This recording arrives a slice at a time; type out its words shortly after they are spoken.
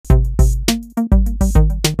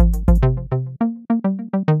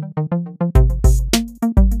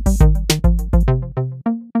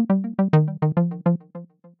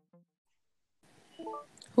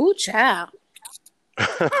Ciao.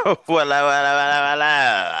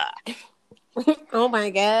 Voila. Oh my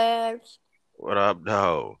gosh. What up,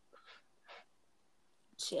 though?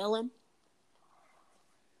 Chilling.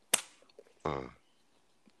 Mm.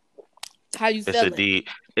 How you It's feeling? indeed,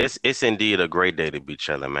 it's indeed a great day to be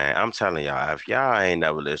chilling, man. I'm telling y'all, if y'all ain't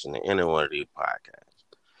never listened to any one of these podcasts,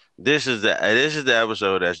 this is the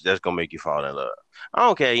episode that's gonna make you fall in love. I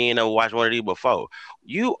don't care you ain't never watched one of these before.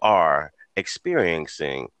 You are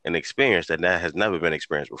experiencing an experience that has never been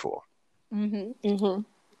experienced before. Mm-hmm.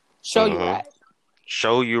 Show you hmm right.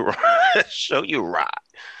 Show you, show you right.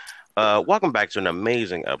 Welcome back to an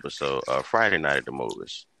amazing episode of Friday Night at the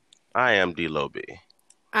Movies. I am D Lo B,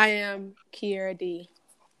 I am Kiera D.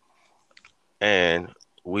 and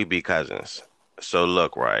we be cousins. So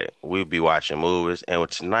look, right, we be watching movies, and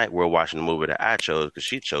tonight we're watching the movie that I chose because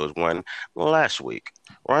she chose one last week,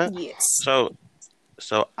 right? Yes. So,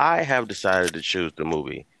 so I have decided to choose the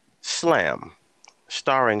movie Slam,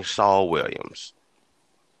 starring Saul Williams.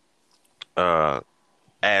 Uh,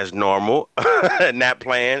 as normal, not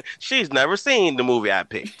playing. She's never seen the movie I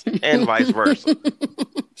picked, and vice versa.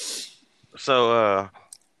 So,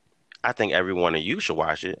 I think every one of you should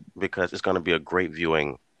watch it because it's going to be a great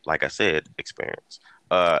viewing, like I said, experience.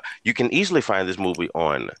 You can easily find this movie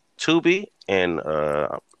on Tubi, and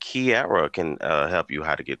Kiara can help you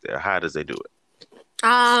how to get there. How does they do it?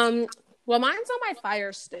 Well, mine's on my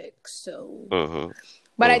Fire Stick, so. Mm-hmm.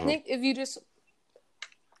 But I Mm-hmm. think if you just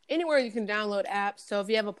anywhere you can download apps. So if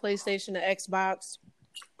you have a PlayStation, an Xbox,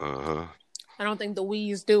 Mm-hmm. I don't think the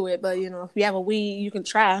Wii's do it, but if you have a Wii, you can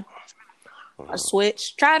try a Mm-hmm.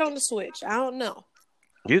 Switch. Try it on the Switch. I don't know.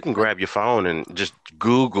 You can grab your phone and just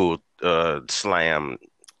Google Slam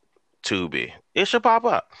Tubi. It should pop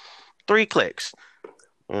up. 3 clicks.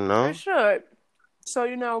 You It know. should.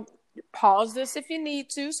 So pause this if you need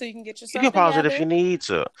to, so you can get You yourself can pause it if together. you need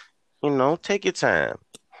to. Take your time.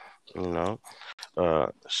 You know.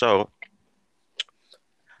 So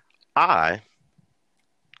I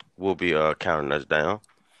will be counting us down,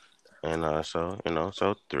 and so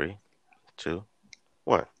 3, 2,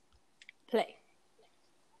 1. Play.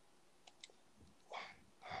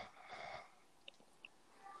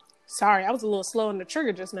 Sorry, I was a little slow on the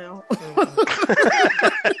trigger just now.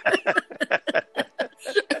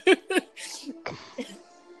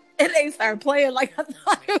 And they started playing like I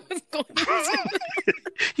thought it was going to.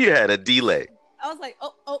 You had a delay. I was like,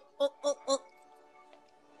 oh.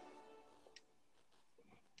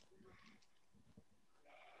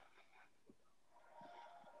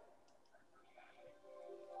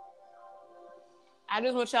 I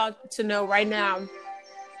just want y'all to know right now,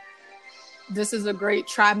 this is a great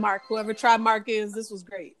try mark. Whoever try mark is, this was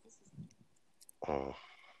great. Oh,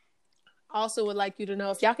 Also would like you to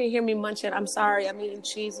know, if y'all can hear me munching, I'm sorry, I'm eating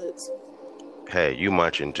Cheez-Its. hey, you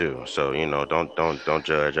munching too, so don't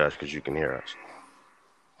judge us because you can hear us.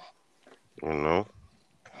 You know.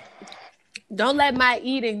 Don't let my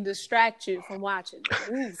eating distract you from watching.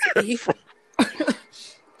 Ooh,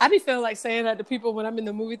 I be feeling like saying that to people when I'm in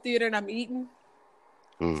the movie theater and I'm eating.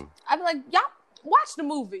 Mm. I be like, y'all watch the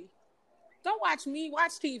movie. Don't watch me,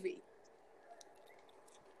 watch TV.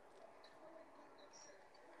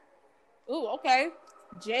 Ooh, okay.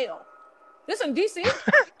 Jail. This in DC?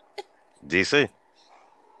 DC.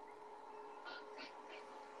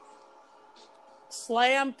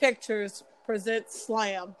 Slam Pictures presents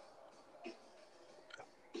Slam.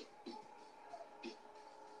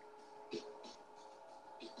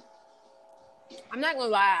 I'm not gonna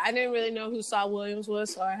lie, I didn't really know who Saul Williams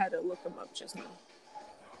was, so I had to look him up just now.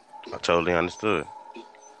 I totally understood.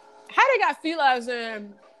 How they got felines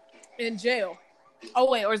in jail?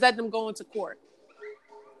 Oh wait, or is that them going to court?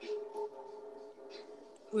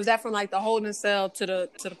 Was that from like the holding cell to the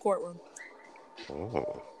courtroom?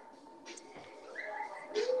 Oh.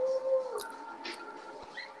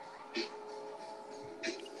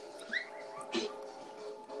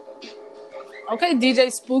 Okay,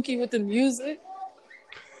 DJ Spooky with the music.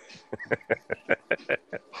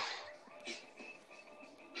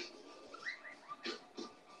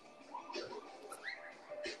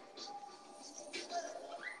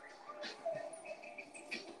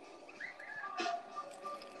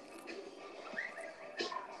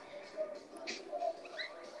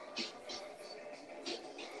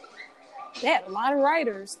 They had a lot of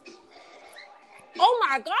writers. Oh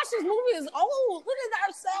my gosh, this movie is old. Look at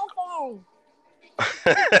our cell phone.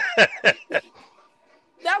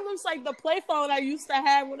 That looks like the play phone I used to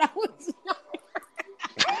have when I was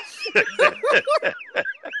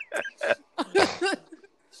younger.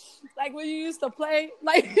 Like when you used to play,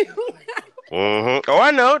 like. Mm-hmm. Oh, I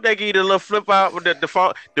I know they give you the little flip out with the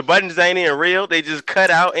phone. The buttons ain't even real. They just cut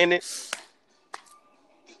out in it.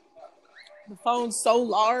 The phone's so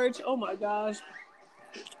large. Oh my gosh.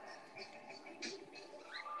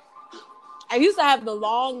 I used to have the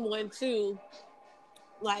long one too.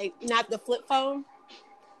 Like not the flip phone,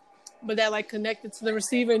 but that like connected to the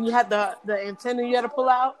receiver and you had the antenna you had to pull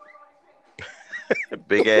out.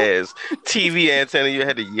 Big ass TV antenna you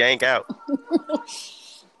had to yank out.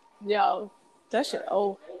 Yo, that shit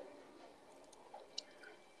old.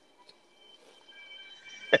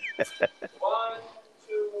 One,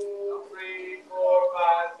 2, 3, 4,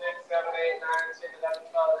 5, 6, 7, 8, 9, 10,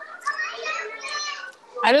 11, 12.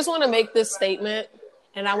 I just want to make this statement,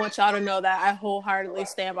 and I want y'all to know that I wholeheartedly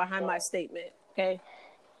stand behind my statement, okay?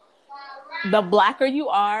 The blacker you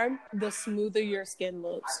are, the smoother your skin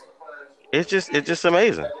looks. It's just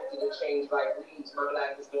amazing. Change like leaves, my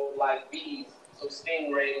black is going like bees. So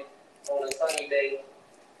stingray on a sunny day,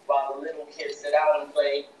 while the little kids sit out and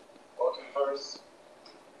play or converse,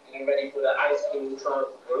 getting ready for the ice cream truck.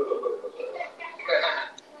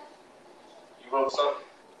 You wrote something?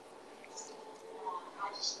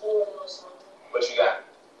 What you got?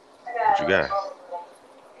 What you got?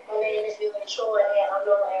 My name is Billy Troy, and I'm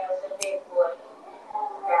known as the big boy.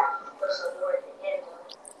 Put some word in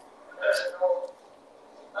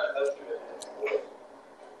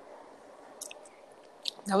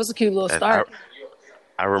That was a cute little start.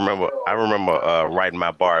 I remember writing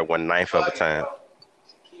my bar at 1/9 of a time.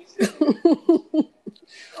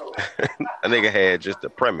 A nigga had just the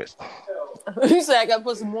premise. You said I gotta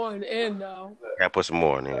put some more in the end though. Gotta put some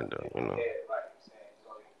more in there, though, you know.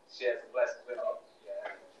 She has a blessing with me.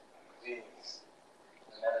 These.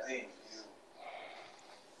 And these.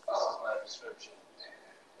 This is my prescription.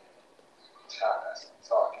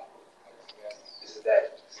 Talking. This is that.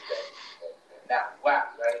 Now, wow,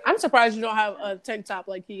 right? I'm surprised you don't have a tank top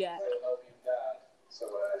like he got.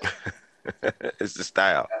 It's the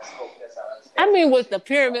style. I mean, with the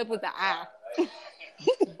pyramid with the eye.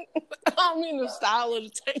 I don't mean the style of the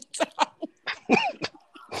tank top.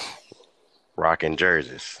 Rocking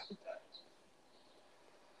jerseys.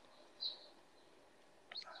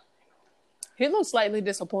 He looks slightly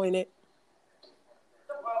disappointed.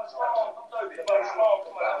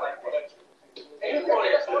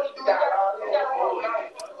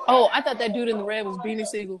 Oh, I thought that dude in the red was Beanie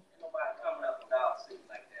Siegel.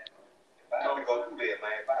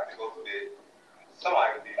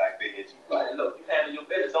 Somebody can be like big and cheap. Like, look, you handle your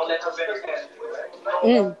business. Don't let your business handle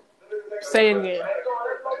you. Say it again.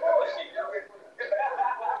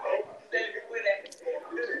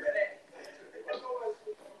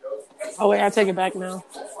 Oh, wait, I take it back now.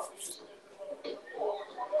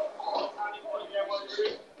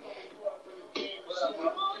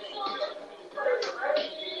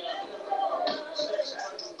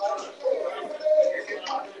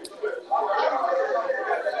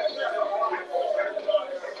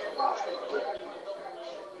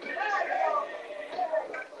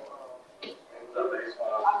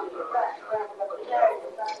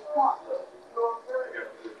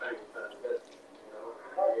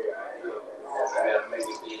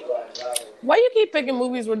 Why you keep picking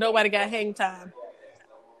movies where nobody got hang time?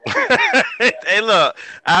 Hey, look,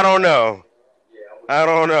 I don't know.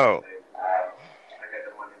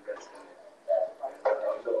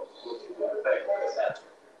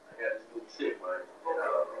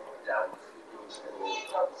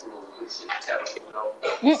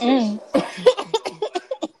 Mm-mm.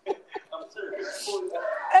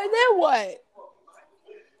 And then what?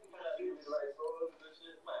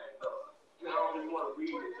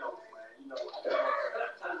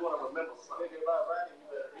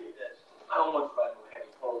 I don't want to write no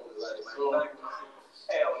heavy poetry.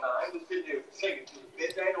 Hell no, I ain't sitting there singing to the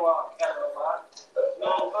bitch. I ain't no all kind of lot. You know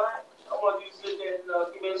what I'm saying? I want you to sit there and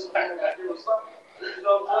give me some idea or something. You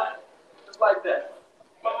know what I'm saying? Just like that.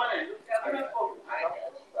 My man,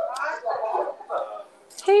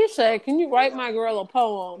 He said, "Can you write my girl a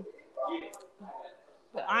poem?"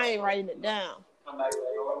 But I ain't writing it down.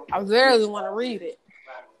 I rarely want to read it.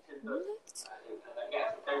 I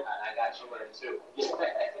got you one too.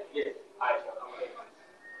 Yeah.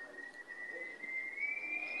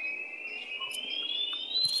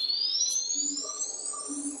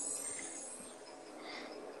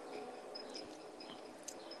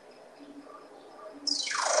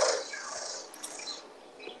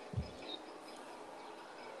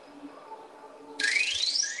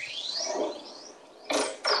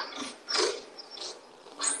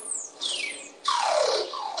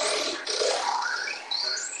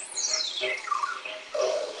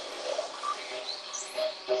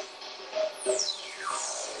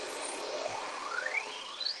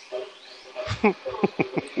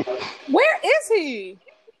 Where is he?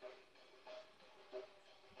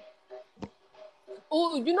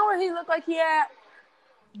 Oh, you know where he looked like he at?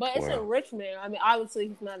 But it's in Richmond. I mean, obviously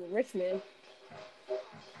he's not in Richmond.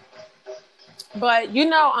 But you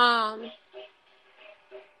know,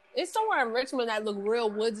 it's somewhere in Richmond that look real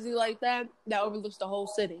woodsy like that overlooks the whole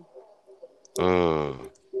city.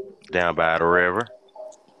 Down by the river.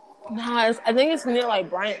 Nah, I think it's near like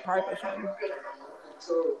Bryant Park or something.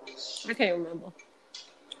 I can't remember.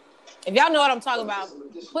 If y'all know what I'm talking about,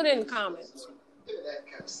 put it in the comments.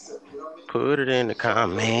 Put it in the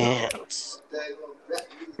comments.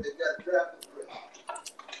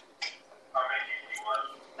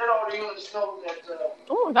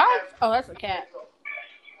 Oh my God! Oh, that's a cat.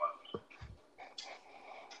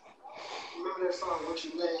 Remember that song, What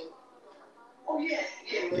You Name? Oh, yeah.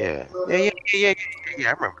 Yeah.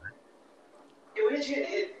 I remember that.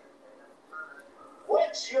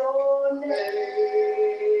 What's your name?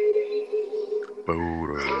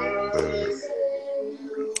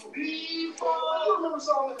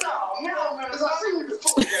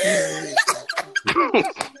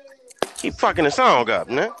 Keep fucking the song up,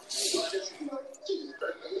 man.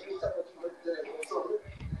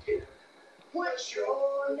 What's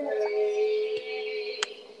your name?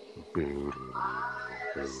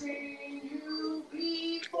 I've seen you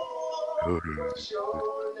before. What's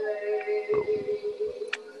your name?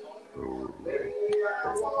 I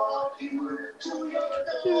walk you to your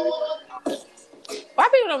door. Why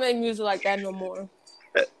people don't make music like that no more?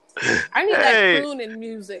 I need that crooning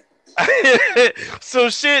music. Some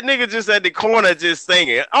shit nigga just at the corner just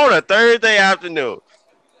singing on a Thursday afternoon.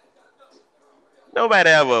 Nobody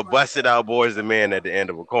ever busted out Boys and Men at the end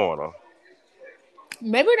of a corner.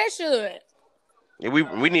 Maybe they should. Yeah, we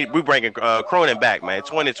bringing Cronin back, man.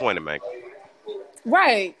 2020, man.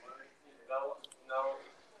 Right.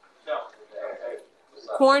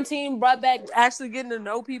 Quarantine brought back actually getting to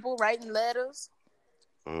know people, writing letters.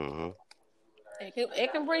 Mm-hmm.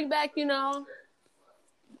 It can bring back, you know,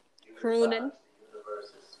 crooning.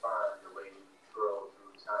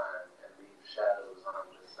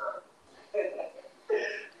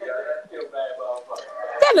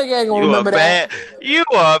 That nigga ain't gonna remember that. You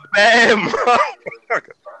a bad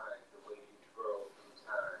motherfucker.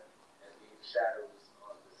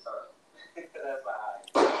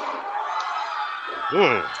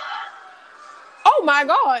 Oh my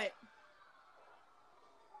God.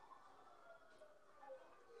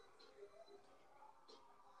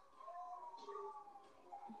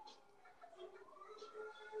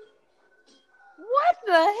 What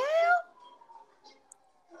the hell?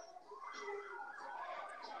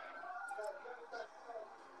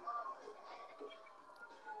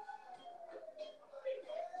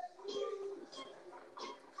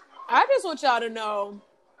 I just want y'all to know.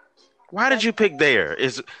 Why did you pick there?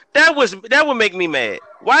 That would make me mad.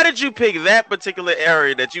 Why did you pick that particular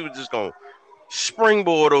area that you were just gonna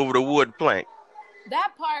springboard over the wood plank?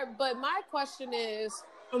 That part, but my question is,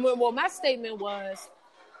 well, my statement was,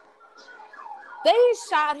 they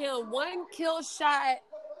shot him one kill shot,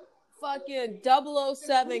 fucking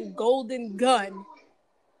 007 golden gun.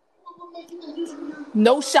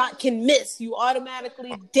 No shot can miss. You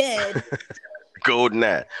automatically dead. Golden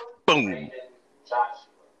eye. Boom.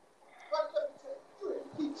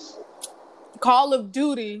 Call of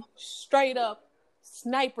Duty straight up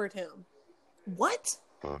snipered him. What?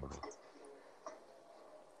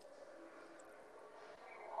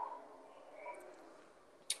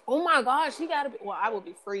 Oh my gosh, he gotta be. Well, I will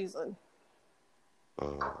be freezing. Now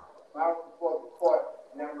before the court,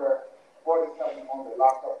 number 47 on the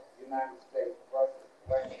lockup, United States versus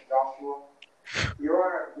Wayne Joshua. Your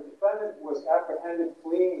Honor, the defendant was apprehended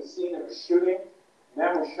fleeing the scene of a shooting. The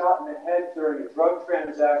man was shot in the head during a drug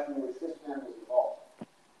transaction in which this man was involved.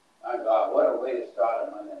 My God, what a way to start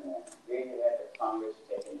a Monday morning. Then you had the Congress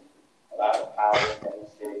taking a lot of power in the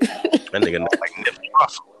city. That nigga look like Nipsey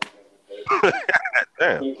Hussle.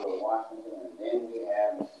 Damn. People in Washington, and then we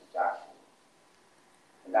have Mr. Joshua.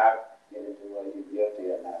 And I get into whether you're guilty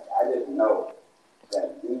or not. I just know that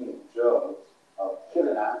these drugs are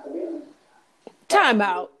killing our community. Time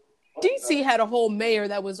out. DC had a whole mayor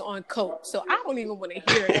that was on coke, so I don't even want to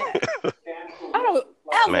hear that. I don't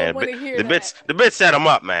ever want to hear that. The bitch set him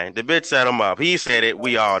up, man. The bitch set him up. He said it.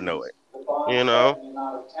 We all know it. You know?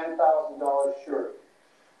 $10,000 short.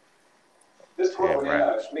 This court will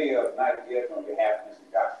enter a plea of not guilty on behalf of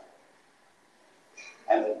Mr. Joshua.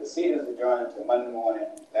 And the proceedings adjourned until Monday morning,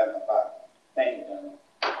 11 o'clock. Thank you, gentlemen.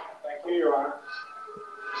 Thank you, Your Honor.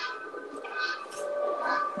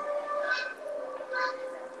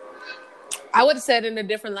 I would have said it in a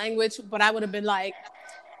different language, but I would have been like,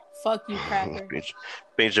 Fuck you, cracker.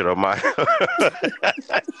 Pinche Romano.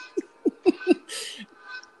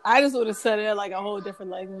 I just would have said it in like a whole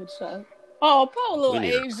different language. So. Oh, poor little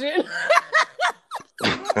Asian.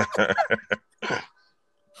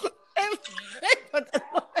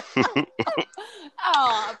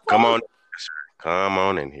 Oh, Come on, sir. Come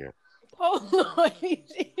on in here. Poor little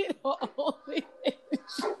Asian.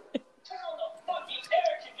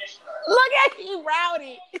 Look at you,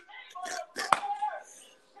 rowdy.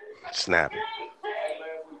 Snap it.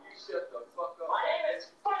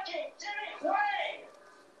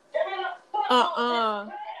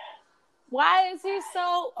 Why is he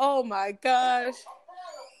so? Oh my gosh.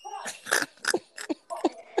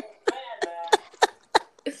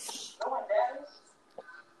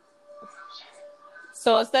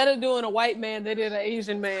 So instead of doing a white man, they did an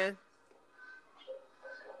Asian man.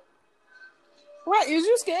 Right? Is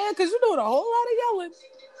you scared? Because you're doing a whole lot of yelling.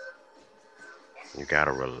 You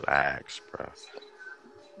gotta relax, bro.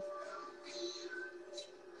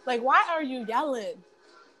 Like, why are you yelling?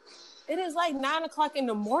 It is like 9 o'clock in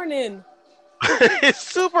the morning. It's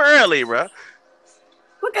super early, bro.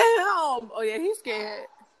 Look at him. Oh yeah, he's scared.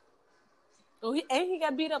 Oh, he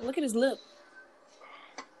got beat up. Look at his lip.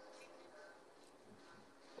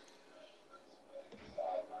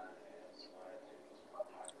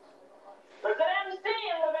 There's an MC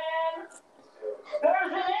in the band.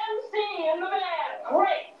 There's an MC in the band.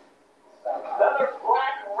 Great. Another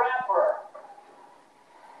black rapper.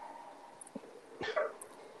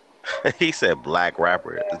 He said black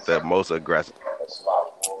rapper is the most aggressive.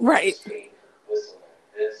 Right.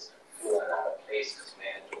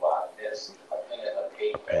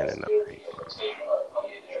 Pen in the paper.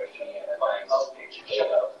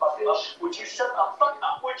 Would you shut the fuck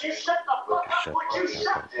up? Would you shut the fuck up? Would you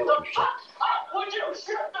shut the fuck up? Would you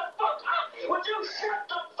shut the fuck up? Would you shut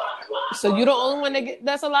the fuck up? So you the only one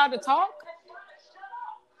that's allowed to talk?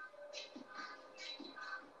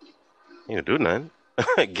 You don't do nothing.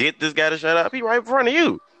 Get this guy to shut up. He right in front of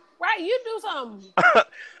you. Right, you do something.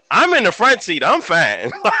 I'm in the front seat. I'm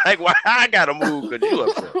fine. Like, why I gotta move because you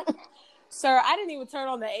upset? Sir, I didn't even turn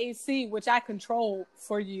on the AC, which I control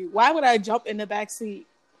for you. Why would I jump in the back seat?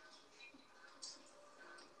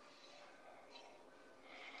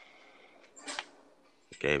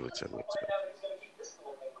 Gave it to me.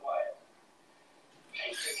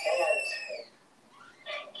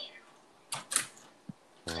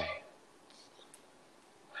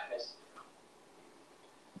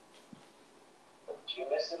 Do you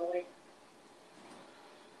miss Italy?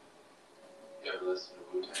 You ever listen to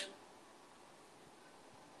Wu-Tang?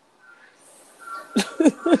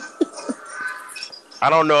 I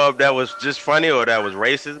don't know if that was just funny or that was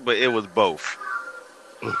racist, but it was both.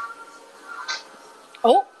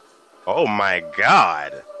 Oh. Oh my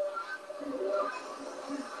God.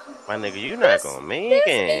 My nigga, you're not gonna make This it.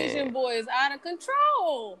 Asian boy is out of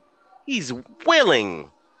control. He's willing.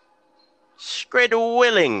 Straight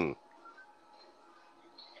willing.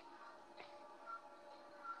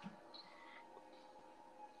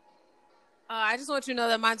 I just want you to know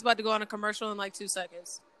that mine's about to go on a commercial in like 2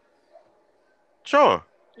 seconds. Sure.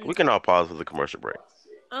 We can all pause for the commercial break.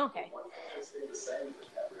 Okay.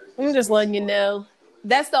 I'm just letting you know.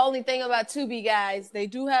 That's the only thing about Tubi, guys. They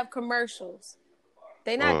do have commercials.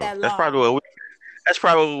 They're not that long. That's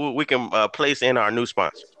probably what we can place in our new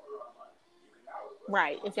sponsor.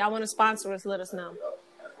 Right. If y'all want to sponsor us, let us know.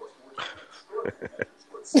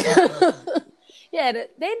 Yeah,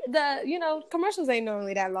 the commercials ain't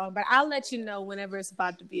normally that long, but I'll let you know whenever it's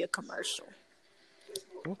about to be a commercial.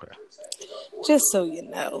 Okay. Just so you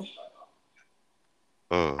know.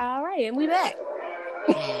 All right, and we back.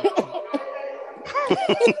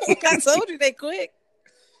 I told you they quick.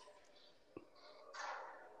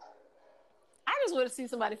 I just want to see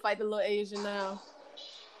somebody fight the little Asian now.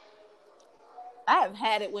 I have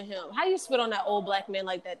had it with him. How you spit on that old black man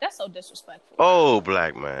like that? That's so disrespectful. Oh,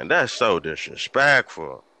 black man, that's so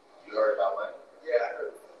disrespectful. You heard about that? Yeah, I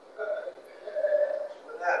heard.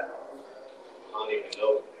 What happened? I don't even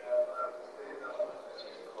know.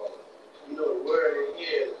 You know the word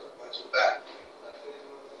is once you're back.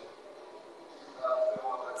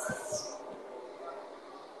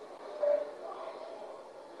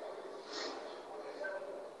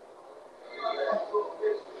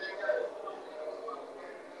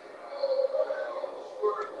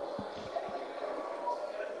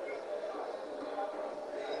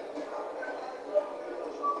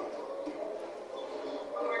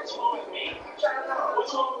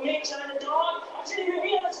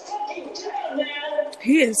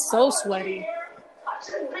 He is so sweaty.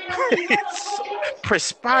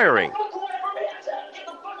 Perspiring.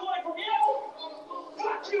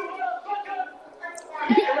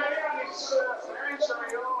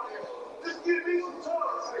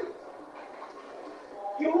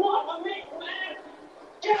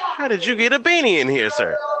 How did you get a beanie in here,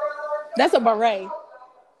 sir? That's a beret.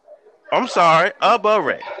 I'm sorry, a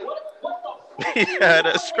beret. Yeah,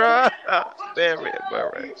 the strawberry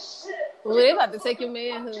beret. Well, they about to take your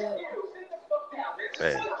manhood.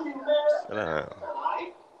 Hey, sit down.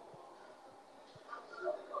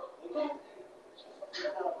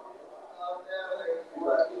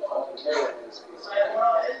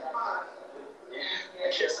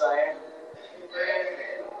 Yes, I am.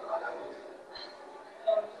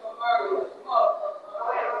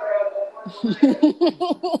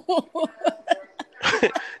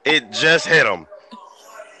 It just hit him.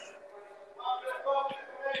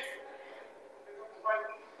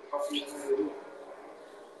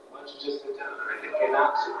 Why don't you just sit down? If you're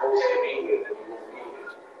not supposed to be here, then you won't be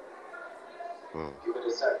here. Give it a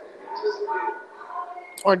second. It disappeared.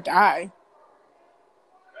 Or die.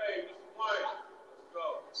 Hey, Mr. White, let's go.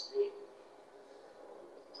 It's me.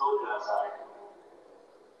 Told you that's how I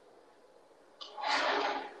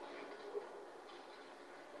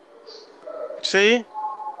See?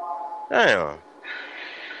 Damn.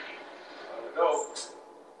 go.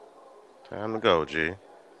 Time to go, G.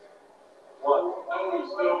 What? No, you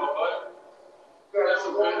still my butt. That's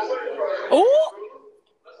a good thing. Ooh.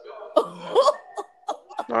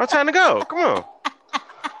 No, time to go. Come on.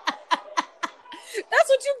 That's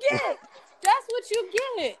what you get. That's what you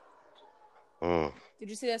get. Mm. Did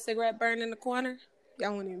you see that cigarette burn in the corner?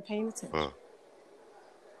 Y'all weren't even paying attention. Mm.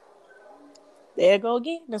 There you go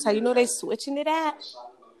again. That's how you know they switching it out.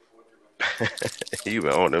 You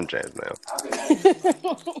been on them chats now.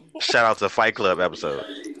 Shout out to Fight Club episode.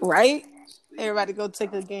 Right? Everybody go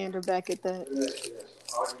take a gander back at that.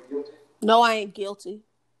 No, I ain't guilty.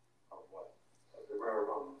 Of what? Of the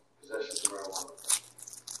marijuana. Possession of marijuana.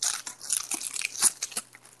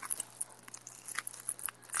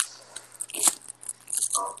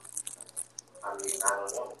 I mean, I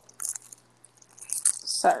don't know.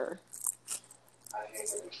 Sir. I can't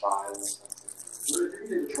get a trial or something. Well, if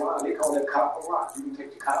you get a trial, they call that cop or rock. You can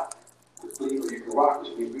take the cop with plea, or you can rock,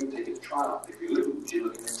 which means you can take it to trial. If you lose, you're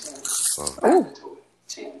looking at 10. Mandatory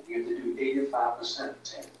 10. You have to do 85% of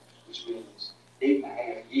 10, which means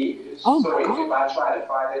 8.5 years. Oh, so my if God. I try to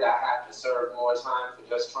fight it, I have to serve more time for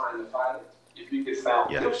just trying to fight it. If you get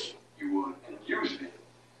found Yes. guilty, you would. And usually,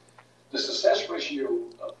 the success ratio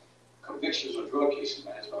of convictions or drug cases,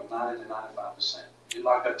 man, is about 90 to 95%. You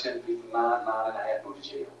lock up 10 people, 9.5 go to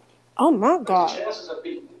jail. Oh my But God. the chances of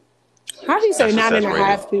beating How do you say That's 9.5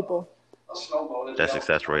 success people? a snowball in That jail.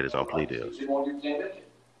 success rate is on plea deals. You won't, you can't make it.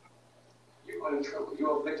 You're going in trouble.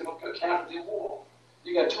 You're a victim of a casualty of war.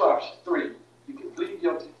 You got 2 options. 3, you can plead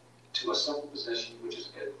guilty to a simple possession, which is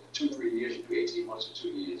at 2-3 years. You do 18 months or 2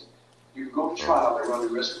 years. You can go to trial and run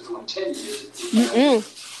the risk of doing 10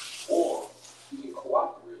 years. Or you can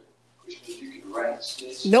cooperate, which means you can rat,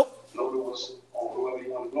 snitch, Nope. blow the whistle on whoever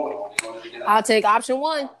you want to blow it on in order to get out. I'll take option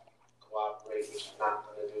 1. Cooperate, which I'm not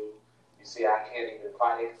going to do. You see, I can't even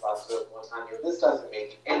fight it because I served one time. This doesn't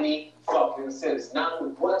make any fucking sense.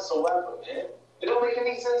 None whatsoever, man. It don't make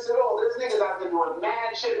any sense at all. There's niggas out there doing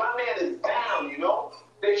mad shit. My man is down, you know?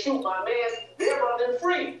 They shoot my man, they're running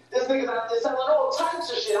free. This niggas out there selling all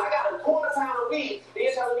types of shit. I got a quarter pound of weed.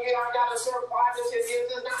 They're telling me I got to serve 5 to 10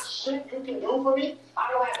 years. There's not shit you can do for me.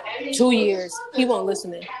 I don't have any. 2 years. He won't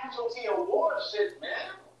listen in. Casualty award shit,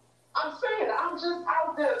 man. I'm saying, I'm just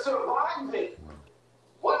out there surviving.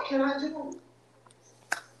 What can I do?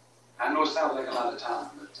 I know it sounds like a lot of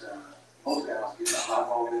time, but most guys get a lot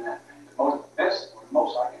longer than that, man. The best, or the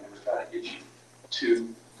most I can do is try to get you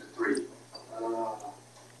 2 to 3.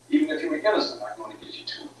 Even if you're innocent, I'm going to get you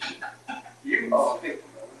 2. You are a victim,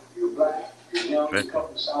 brother. You're black, you're young, you come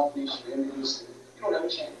from the Southeast, you're in the East, you don't have a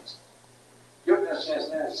chance. Your best chance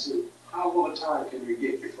now is to see how long time can you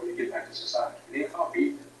get before you get back to society. They can't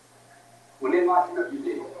beat you. When they lock you up, you're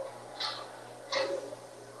dead.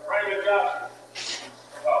 Raymond Johnson.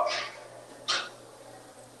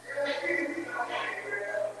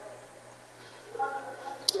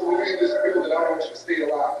 So when you leave this building, I want you to stay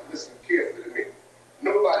alive and listen carefully to me.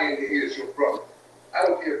 Nobody in here is your brother. I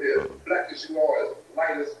don't care if they're as black as you are, as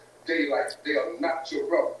light as daylight. They are not your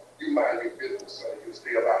brother. You mind your business, son. You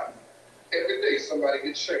stay alive. Every day somebody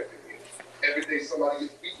gets shanked in here. Every day somebody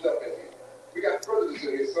gets beaten up in here. We got predators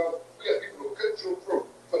in here, son. We got people who cut your throat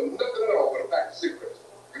for nothing at all but a pack of cigarettes.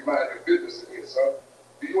 You mind your business in here, son.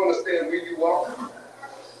 Do you understand where you are?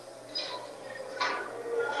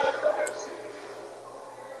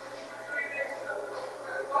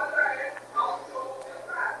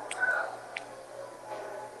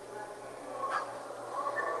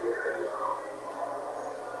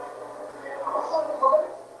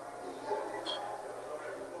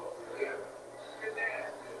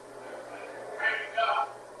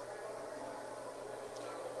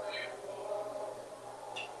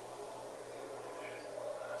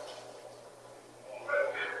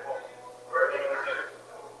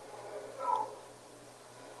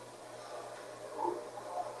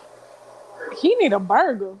 He need a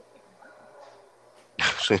burger.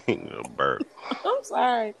 She need a burger. I'm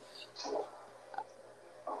sorry.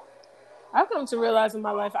 I've come to realize in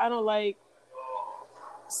my life I don't like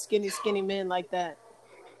skinny men like that.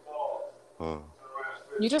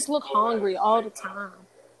 You just look hungry all the time.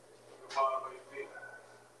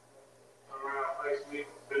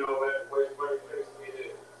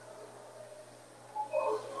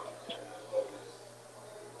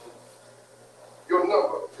 Your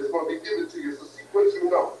number is going to be given to you. It's a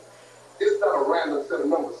sequential number. It's not a random set of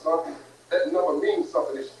numbers, son. That number means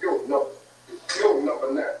something. It's your number. It's your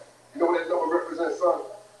number now. You know what that number represents, son?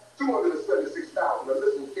 276,000. Now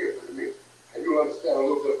listen carefully to me, and you'll understand a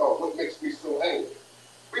little bit about what makes me so angry.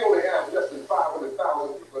 We only have less than 500,000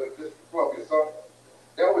 people in the District of Columbia, son.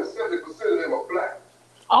 And only 70% of them are black.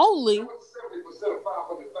 Only? 70% of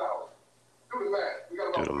 500,000. Do the math. We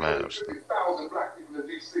got Do the about math. 350,000 black people in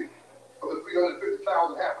D.C. Of the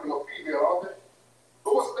 350,000, half of them are female, aren't they?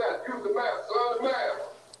 But what's that? Use the math, son, the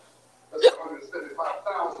math. That's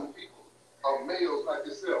 175,000 people are males like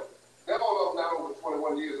yourself. Now all of them not over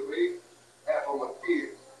 21 years of age, half of them are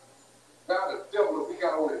kids. Now the devil, if we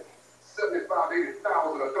got only 75,000,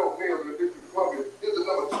 80,000 adult males in the District of Columbia, here's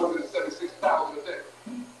another 276,000 a day.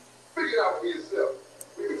 Figure it out for yourself.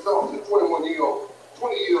 We've exhausted 21-year-old,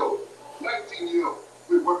 20-year-old, 19-year-old.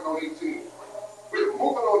 We're working on 18. We're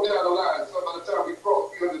moving on down the line. So by the time we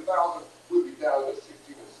cross 300,000, we'll be down to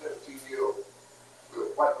 16 and 17-year-olds.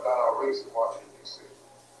 We're wiping out our race in Washington, D.C.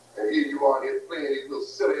 And here you are here playing these little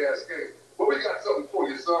silly-ass games. But we got something for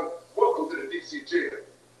you, son. Welcome to the D.C. jail.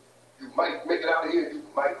 You might make it out of here, you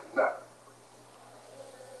might not.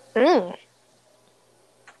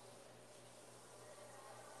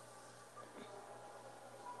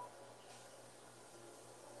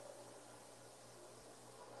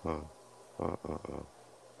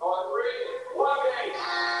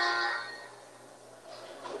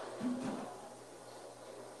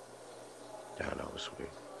 Yeah, that was sweet.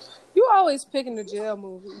 You always picking the jail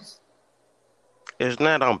movies. It's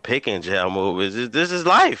not I'm picking jail movies. This is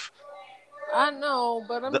life. I know,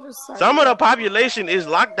 but I'm just saying. Some of the population is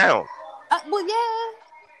locked down. Well,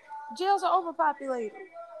 yeah. Jails are overpopulated.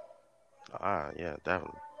 Yeah,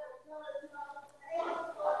 definitely.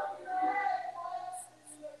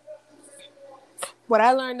 What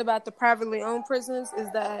I learned about the privately owned prisons is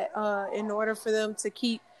that in order for them to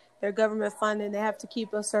keep their government funding, they have to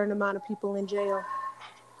keep a certain amount of people in jail.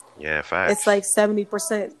 Yeah, facts. It's like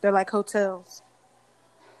 70%. They're like hotels.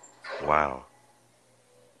 Wow.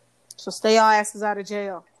 So stay your asses out of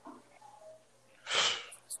jail.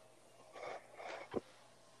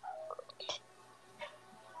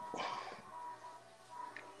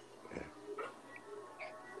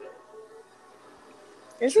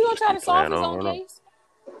 Is he gonna try to solve his own case?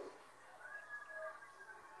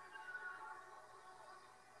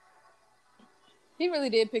 He really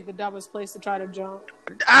did pick the dumbest place to try to jump.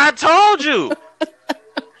 I told you.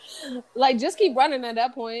 Like, just keep running at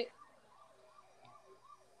that point.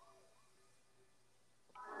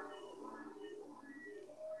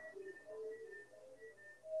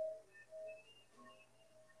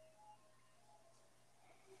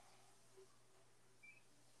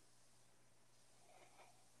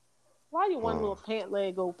 Why you one little pant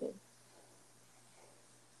leg open?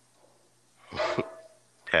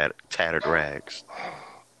 Tattered rags.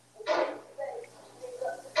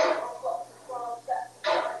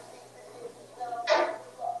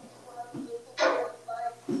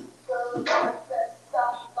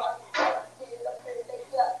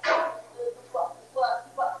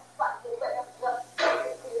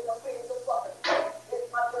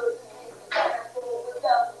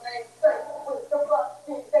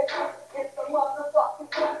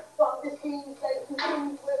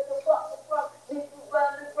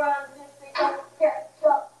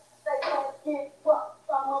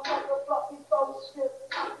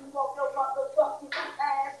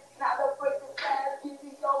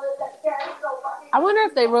 I wonder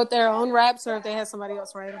if they wrote their own raps or if they had somebody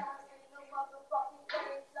else write them.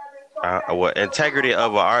 What integrity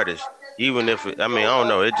of an artist, even if I don't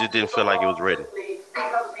know, it just didn't feel like it was written.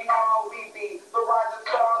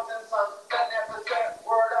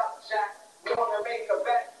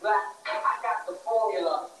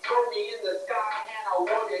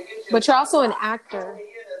 But you're also an actor.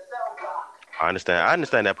 I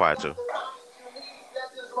understand that part too.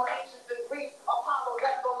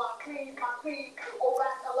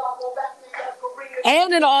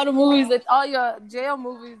 And in all the movies, all your jail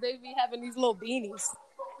movies, they be having these little beanies.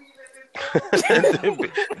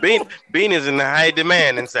 Bean is in high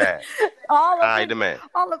demand inside. High demand.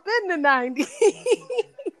 All up in the 90s.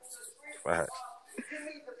 Right.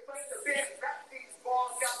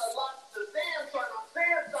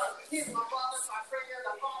 kids, my brothers, my friends,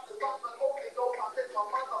 the father, son, the Holy Ghost, I miss my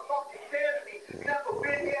motherfucking family. Never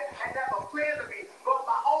been here and never planned to be. But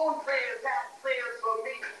my own plans had plans for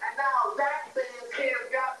me. And now that plans here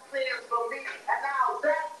got plans for me. And now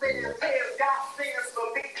that plans here got plans for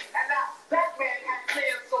me. And now that man had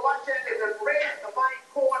plans, so I said it was red. The white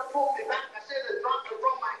cord pulled me back. I should have dropped it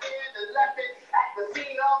from my hand and left it at the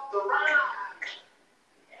scene of the rhyme.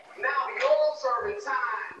 Now we all serving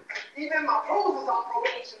time. Even my pros is on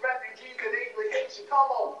probation, refugees and alienation.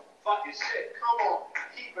 Come on, fucking shit, come on,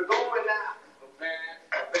 keep it going now.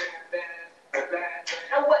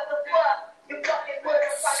 And what the fuck? You fucking with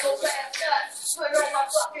a psychopath nut. Put on my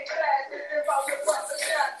fucking glasses and roll your fucking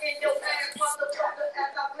nut in your ass, motherfucker.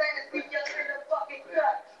 As I blast me up in the fucking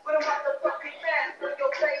gut. Put a motherfucking mask on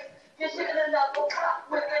your face. You shouldn't have never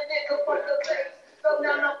fuck with a nigga from the face. So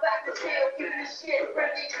now I'm back to chill, give me shit,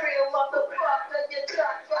 pretty real, motherfucker. You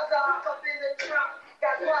touch, up in the trunk.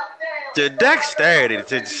 Got locked down. The dexterity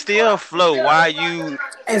to still flow while you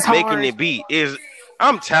It's making hard. the beat is,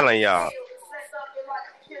 I'm telling y'all,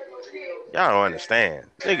 y'all don't understand.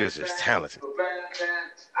 Niggas just talented. I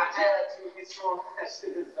had to be strong. That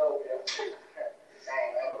shit is over.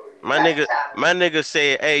 My nigga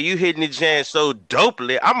said, "Hey, you hitting the jam so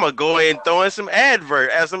dopely. I'm gonna go ahead and throw in some some ad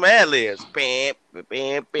libs. Bam,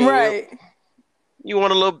 bam, bam. Right. You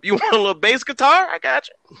want a little bass guitar? I got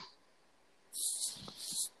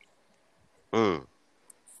you.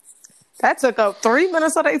 That took up 3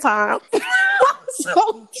 minutes of their time. That's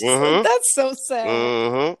so sad.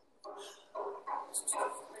 Mm-hmm.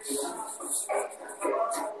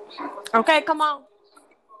 Okay, come on.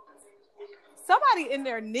 Somebody in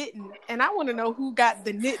there knitting, and I want to know who got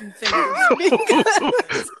the knitting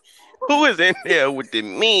fingers. Who is in there with the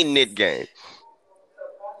mean knit game?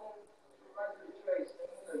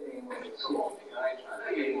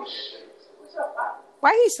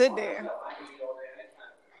 Why he sit there?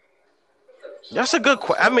 That's a good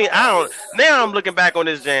question. I mean, I don't. Now I'm looking back on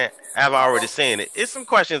this jam. I've already seen it. It's some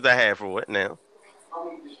questions I have for it now.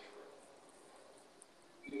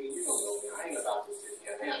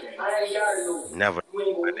 Never.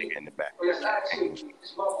 I think in the back.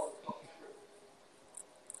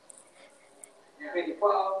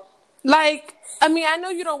 Like, I mean, I know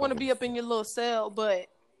you don't want to be up in your little cell, but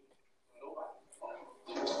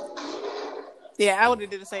yeah, I would have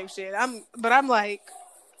did the same shit. I'm like,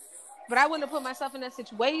 but I wouldn't have put myself in that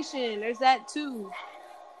situation. There's that too.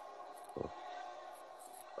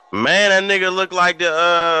 Man, that nigga look like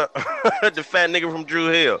the the fat nigga from Drew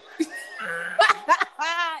Hill.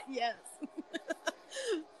 Yes.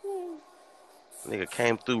 Nigga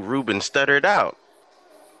came through Ruben stuttered out.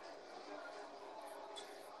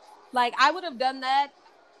 Like, I would have done that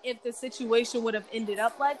if the situation would have ended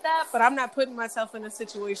up like that, but I'm not putting myself in a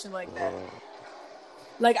situation like that.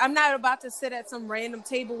 Like, I'm not about to sit at some random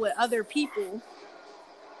table with other people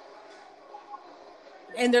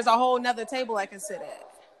and there's a whole nother table I can sit at.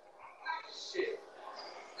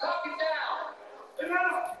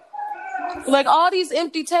 Like, all these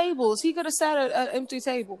empty tables. He could have sat at an empty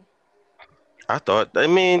table. I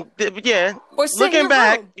mean, yeah. Or sit in Looking your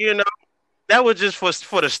back, room. you know, that was just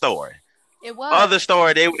for the story. It was. Other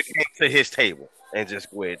story, they would have came to his table and just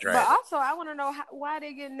go ahead and But drag it. also, I want to know why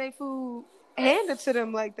they getting their food handed to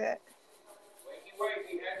them like that.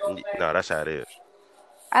 No, that's how it is.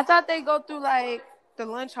 I thought they go through, like, the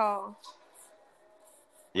lunch hall.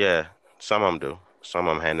 Yeah, some of them do. Some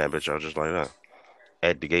of them hand that bitch out just like that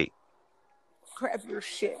at the gate. Grab your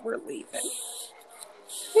shit, we're leaving.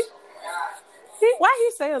 Why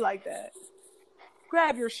he say it like that?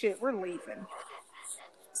 Grab your shit, we're leaving.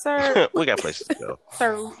 Sir. We got places to go.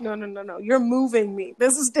 Sir, no. You're moving me.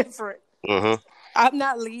 This is different. Mm-hmm. I'm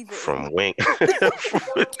not leaving. From Wink.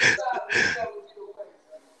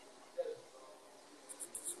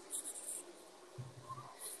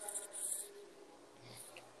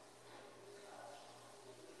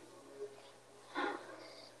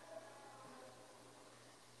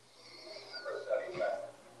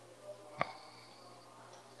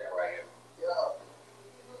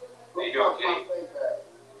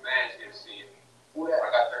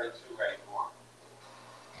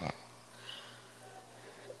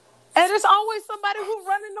 And there's always somebody who's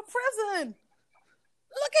running the prison.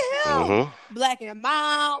 Look at him. Mm-hmm. Black and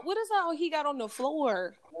mild. What is that he got on the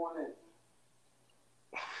floor?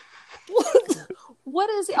 What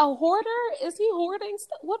is he? A hoarder? Is he hoarding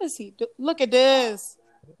stuff? What is he do? Look at this.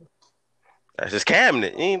 That's his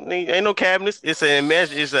cabinet. Ain't no cabinets. It's an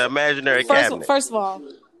imaginary cabinet. First of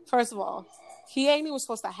all, he ain't even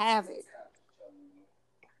supposed to have it.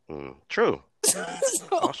 True. So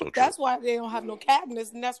Also true. that's why they don't have no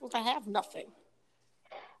cabinets, and that's supposed to have nothing.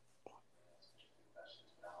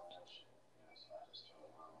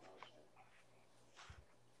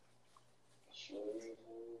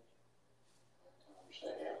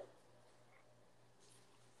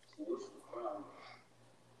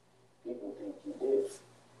 People think you did.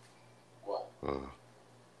 What? Mm.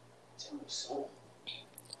 Tell me so.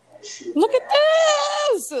 Look at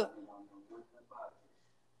this.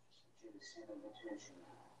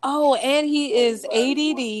 Oh, and he is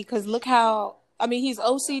ADD because look how, I mean, he's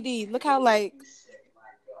OCD. Look how, like,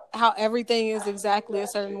 how everything is exactly a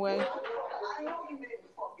certain way. I know you didn't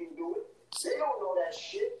fucking do it. They don't know that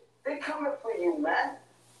shit. They coming for you, man.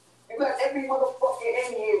 You got every motherfucker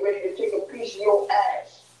in here ready to take a piece of your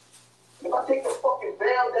ass. If I take the fucking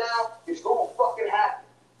veil down, it's gonna fucking happen.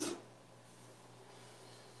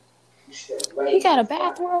 He got a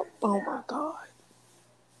bathrobe? Oh, my God.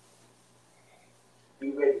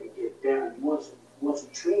 You ready to get down? You want some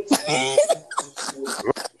treats?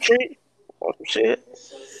 Treat? Want some shit?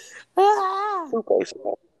 Ah. What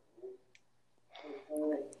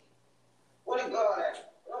a God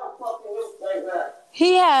at? Oh, fucking look like that.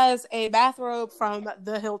 He has a bathrobe from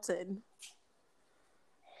the Hilton.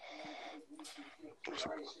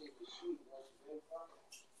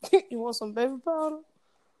 You want some baby powder?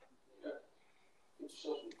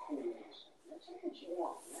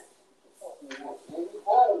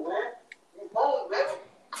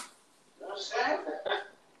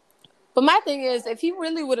 But my thing is, if he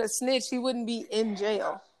really would have snitched, he wouldn't be in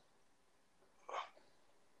jail.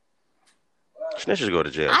 Snitches go to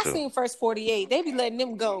jail I too. seen First 48. They be letting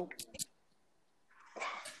them go.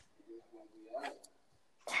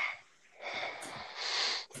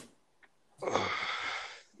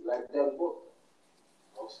 Like that book.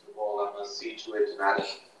 Most of all, I must see to it tonight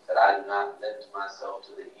that I do not lend myself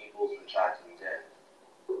to the evils which I condemn.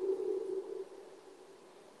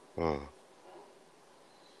 Mm.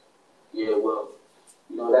 Yeah, well,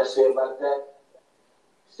 you know what I say about that?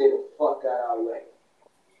 Stay the fuck out of our way.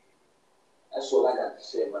 That's all I got to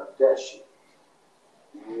say about that shit.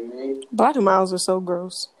 You know what I mean? Black Miles are so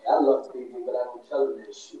gross. I love people, but I don't tell them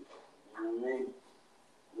that shit. You know what I mean?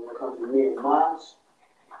 When it comes to me and mine,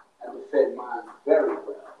 I defend mine very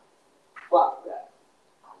well. Fuck that.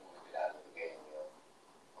 I want to get out of the game,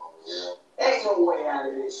 yo. Ain't no way out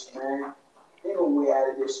of this, man. Ain't no way out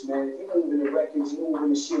of this, man. If you moving the records, you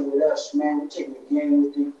moving the shit with us, man. We're taking the game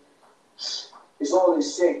with you. It's all in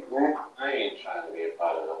sync, man. I ain't trying to be a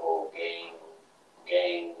part of the whole game.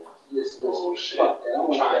 Listen, bullshit. Fuck that.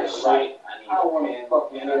 I'm trying to write. I don't want to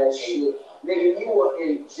fucking hear that shit. Nigga, you were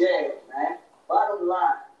in jail, man. Bottom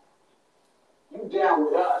line, you down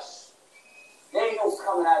with us. There ain't no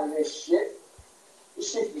coming out of this shit.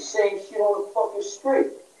 This shit's the same shit on the fucking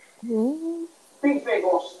street. Mm-hmm. Beef ain't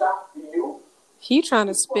gonna stop for you. He trying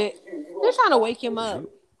to spit. They're trying to wake him up.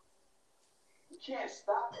 You can't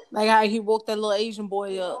stop it. Like how he woke that little Asian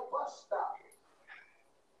boy up.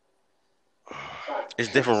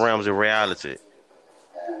 It's different realms of reality.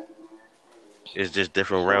 It's just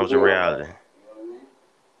different realms of reality.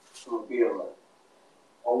 It's gonna be alright.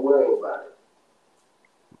 Don't worry about it.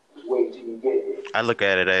 Just wait till you get here. I look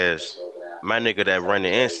at it as my nigga that run the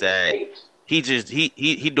inside. He just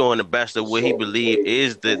he doing the best of what he believe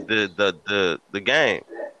is the game.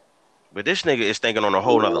 But this nigga is thinking on a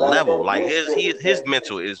whole nother level. Like his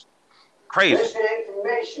mental is crazy. Listen to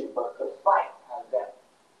information, but the fight. How's that?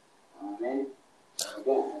 Amen.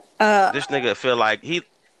 This nigga feel like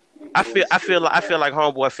I feel like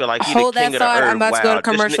homeboy feel like he Hold the king that of the thought. earth. I'm about to go to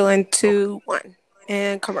commercial This in 2, 1.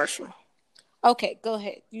 And commercial. Okay, go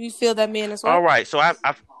ahead. You feel that man as well? All right, so I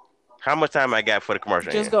how much time I got for the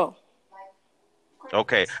commercial? Just go.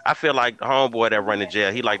 Okay, I feel like homeboy that run the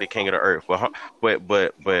jail, he like the king of the earth. But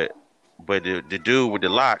the dude with the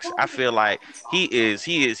locks, I feel like he is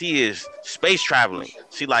space traveling.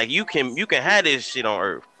 See, like you can have this shit on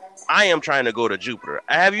Earth. I am trying to go to Jupiter.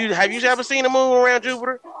 Have you ever seen a moon around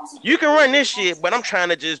Jupiter? You can run this shit, but I'm trying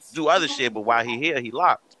to just do other shit. But while he here, he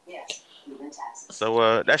locked.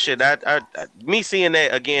 So that shit, me seeing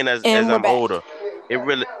that again as I'm older, it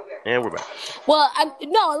really. And we're back. Well,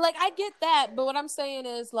 I get that, but what I'm saying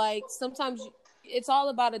is like sometimes it's all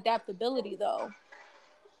about adaptability, though.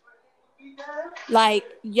 Like,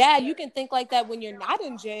 yeah, you can think like that when you're not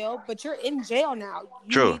in jail, but you're in jail now.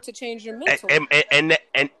 You need to change your mental.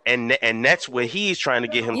 And that's what he's trying to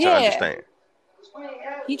get him to understand.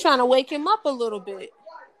 He's trying to wake him up a little bit.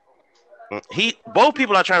 Both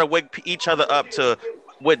people are trying to wake each other up to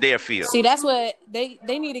what they feel. See, that's what they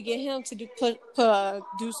need to get him to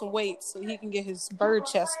do some weights so he can get his bird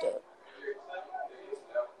chest up.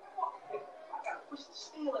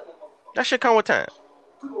 That shit come with time.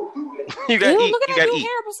 You gotta eat. Look at you that gotta new eat.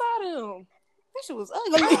 hair beside him. That shit was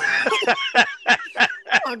ugly.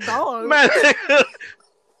 Oh my God. Man,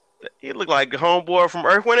 He looked like homeboy from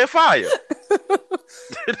Earth, Wind, and Fire.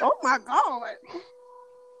 Oh my god.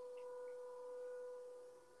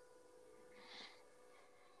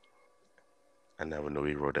 I never knew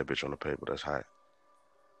he wrote that bitch on the paper. That's hot.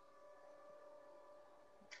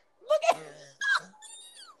 Look at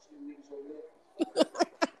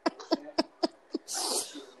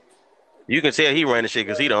You can tell he ran the shit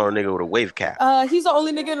because he the only nigga with a wave cap. he's the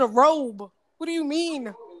only nigga in a robe. What do you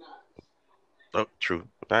mean? Oh, true.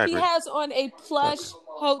 I He agree. has on a plush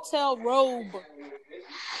hotel robe.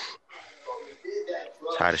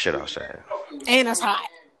 It's hot as shit outside. And it's hot.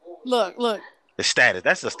 Look. The status.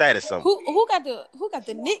 That's the status symbol. Who got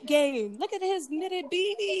the knit game? Look at his knitted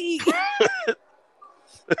beanie.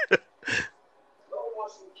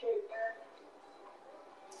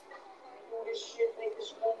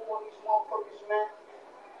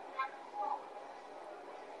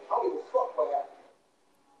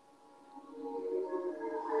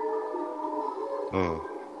 Mm.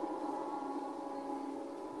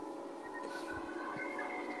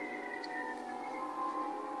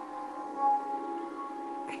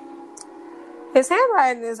 His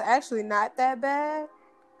handwriting is actually not that bad.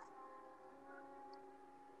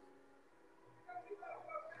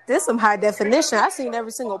 This some high definition. I seen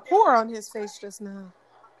every single pore on his face just now.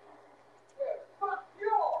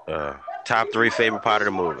 Top 3 favorite part of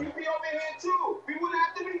the movie. We be over here too. We wouldn't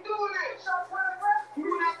have to be doing this. We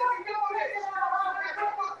wouldn't have to be doing this.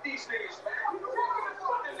 Fuck these niggas, man. We don't want to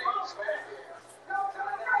fuck the niggas, man. No.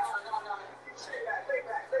 Stay back.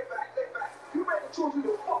 You better choose who the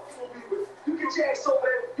fuck you gonna be with. You get your ass over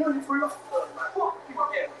there with gun for your fuck you,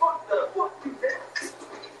 man. Fuck you, man.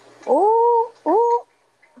 Ooh.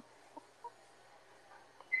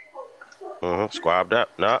 Squabbed up.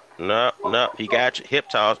 No. He got you. Hip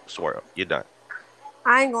toss. Swirl. You're done.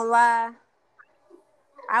 I ain't gonna lie.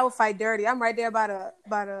 I would fight dirty. I'm right there about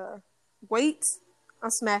a weight. I'm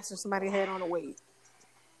smashing somebody's head on a weight.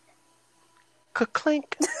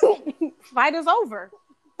 Clink. Fight is over.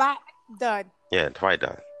 Bye. Done. Yeah, fight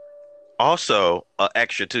done. Also, an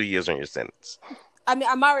extra 2 years on your sentence. I mean,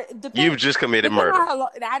 I'm already. You've just committed murder.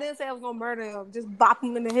 I didn't say I was gonna murder him. Just bop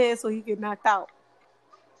him in the head so he get knocked out.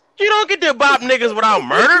 You don't get to bop niggas without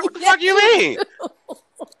murder. What the fuck you mean?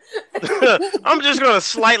 I'm just gonna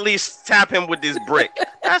slightly tap him with this brick.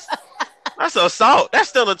 That's assault. That's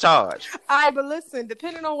still a charge. All right, but listen,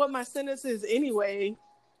 depending on what my sentence is anyway,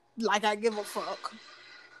 like I give a fuck.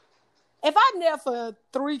 If I'm there for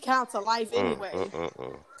 3 counts of life anyway,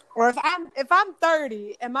 or if I'm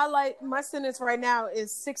 30 and my sentence right now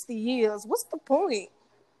is 60 years, what's the point?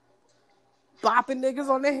 Bopping niggas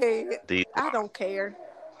on the head. I don't care.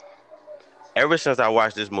 Ever since I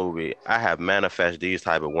watched this movie, I have manifested these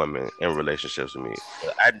type of women in relationships with me.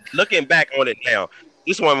 Looking back on it now,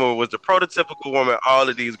 this woman was the prototypical woman all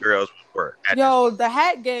of these girls were. The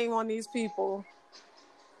hat game on these people.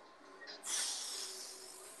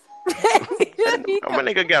 My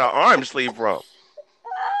nigga got an arm sleeve from.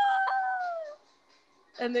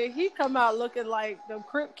 And then he come out looking like the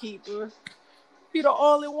crypt keeper. He the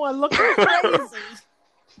only one looking crazy.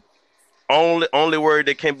 Only word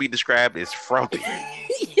that can be described is frumpy.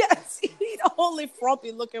 Yes, he the only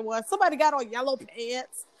frumpy looking one. Somebody got on yellow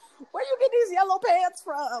pants. Where you get these yellow pants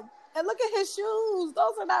from? And look at his shoes.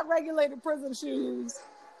 Those are not regulated prison shoes.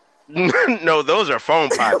 No, those are foam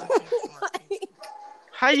posits.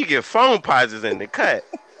 How you get foam posits in the cut?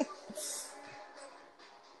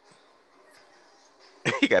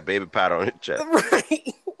 He got baby powder on his chest.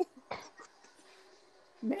 Right.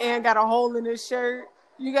 Man got a hole in his shirt.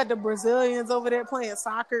 You got the Brazilians over there playing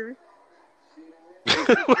soccer.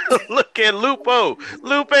 Look at Lupo.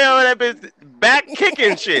 Lupe on that bitch back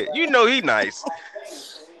kicking shit. You know he nice.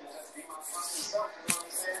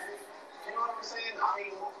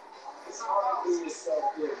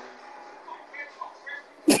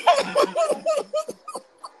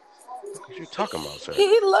 What you talking about, sir?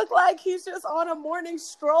 He looked like he's just on a morning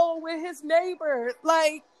stroll with his neighbor.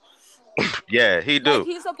 Like, yeah, he do. Like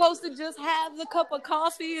he's supposed to just have the cup of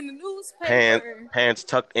coffee and the newspaper. Pants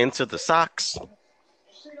tucked into the socks.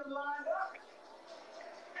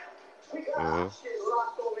 Mm-hmm.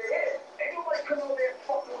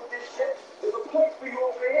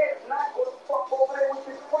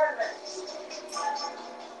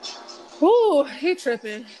 Ooh, he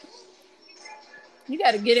tripping. You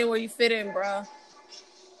got to get in where you fit in, bro.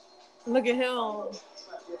 Look at him.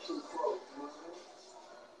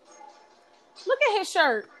 Look at his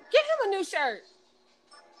shirt. Get him a new shirt.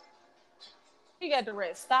 He got the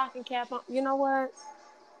red stocking cap on. You know what?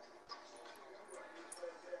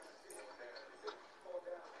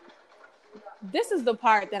 This is the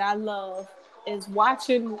part that I love is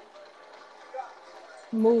watching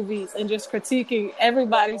movies and just critiquing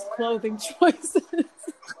everybody's clothing choices.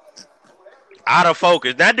 Out of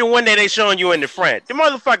focus. Not the one that they showing you in the front. The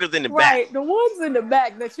motherfuckers in the back. Right, the ones in the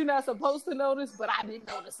back that you're not supposed to notice, but I been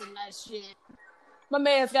noticing that shit. My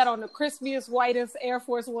man's got on the crispiest, whitest Air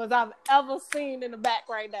Force Ones I've ever seen in the back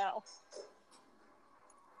right now.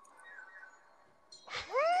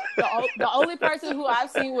 The only person who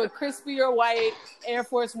I've seen with crispier white Air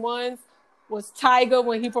Force Ones was Tyga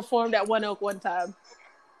when he performed at One Oak one time.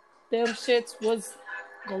 Them shits was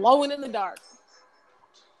glowing in the dark.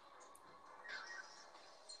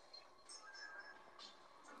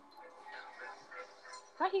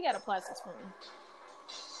 Why he got a plastic spoon?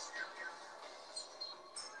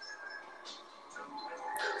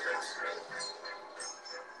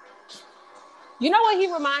 You know what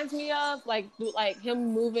he reminds me of? Like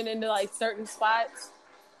him moving into like certain spots.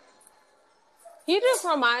 He just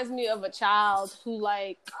reminds me of a child who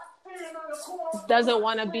like doesn't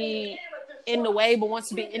want to be in the way, but wants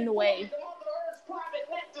to be in the way.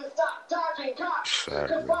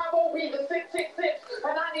 Sadly.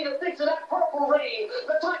 And I need a fix of that purple rain.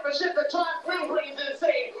 The type of shit that drives green brains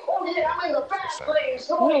insane. Oh yeah, I'm in the fast lane.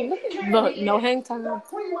 Look, no hang time.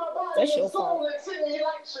 That's your fault.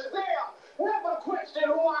 Never question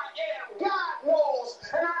who I am. God knows,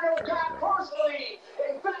 and I know God personally.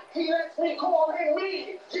 In fact, he lets me call him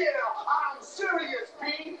me. Yeah, I'm serious,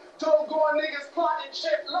 B. Doggone niggas plotting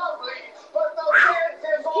shit lovely, but the fans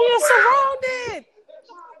is all. He is surrounded. They're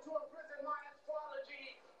trying to imprison my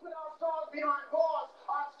astrology. Put our stars behind bars,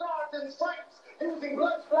 our stars in stripes, using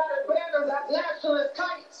blood-splattered banners as nationalist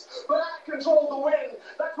kites. But I control the wind.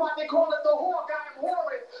 That's why they call it the Hawk. I am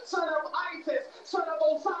Horus, son of Isis, son of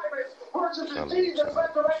Osiris. Worshipping Jesus,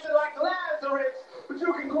 resurrected like Lazarus. But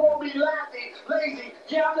you can call me lazy.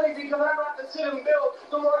 Yeah, I'm lazy because I'd rather sit and build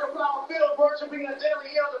the murder flower field, worshipping a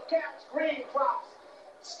daily yield of caps, green crops.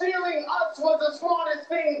 Stealing us was the smartest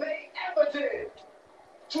thing they ever did.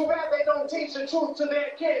 Too bad they don't teach the truth to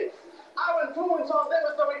their kids. Our influence on them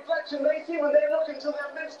is the reflection they see when they look into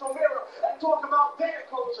their menstrual mirror and talk about their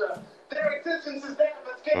culture. Their existence is that of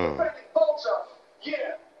a schizophrenic vulture.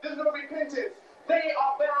 Yeah, there's no repentance. They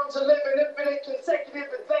are bound to live an infinite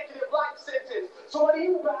consecutive executive life sentence. So are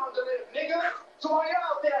you bound to live, nigga? So are you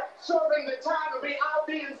out there serving the time and I'll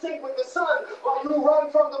be in sync with the sun while you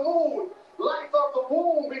run from the moon? Life of the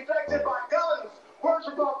womb reflected by guns.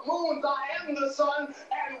 Worship of moons, I am the sun,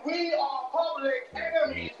 and we are public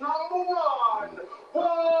enemies number one.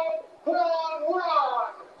 One.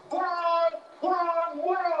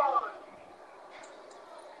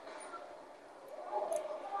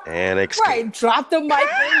 And escape. Right, drop the mic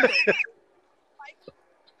in there.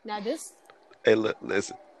 Now this. Hey, look,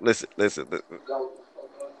 listen.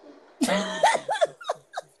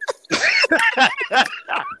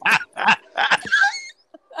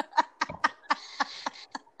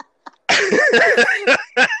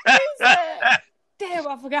 Damn,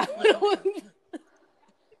 I forgot what it was.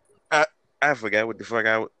 I forgot what the fuck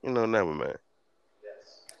never mind.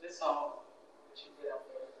 Yes, this song that you did up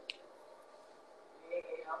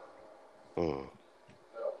there.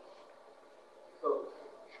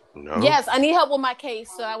 No. Yes, I need help with my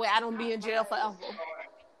case so that way I don't be in jail forever.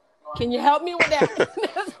 Can you help me with that?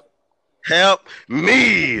 Help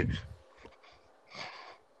me.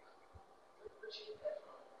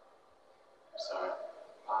 Sorry.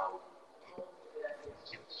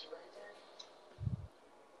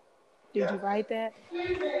 Did you write that?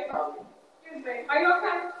 Excuse me. Are you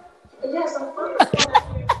okay? Yes, I'm fine.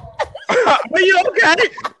 Are you okay?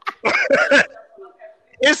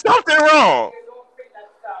 Is something wrong?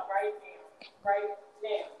 Right now.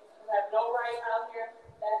 You have no right out here.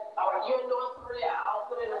 You're in North Korea. I'll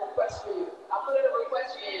put in a request for you.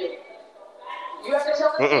 You have to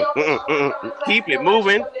tell me. Keep it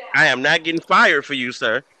moving. I am not getting fired for you,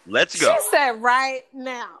 sir. Let's go. She said right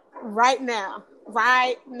now. Right now.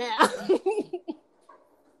 Right now.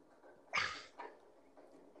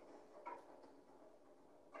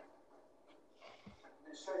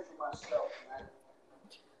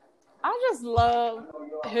 I just love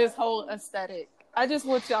his whole aesthetic. I just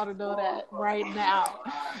want y'all to know that right now.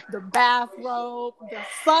 The bathrobe, the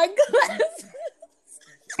sunglasses.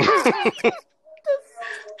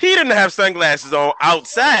 He didn't have sunglasses on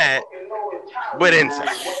outside, but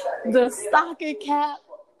inside. The stocking cap.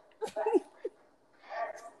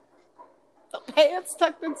 The pants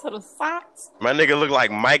tucked into the socks. My nigga looked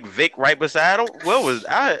like Mike Vick right beside him.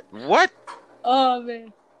 What? Oh,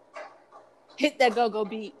 man. Hit that go-go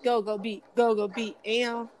beat. Go-go beat. Go-go beat.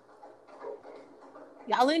 And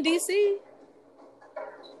y'all in D.C.?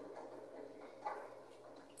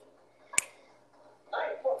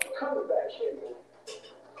 coming back here, man.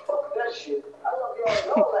 Fuck that shit. I love y'all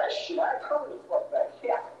and all that shit. I ain't coming the fuck back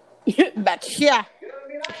here. Back here. You know what I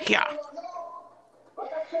mean? I ain't Yeah. coming no more.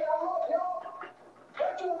 Like I said, I love y'all.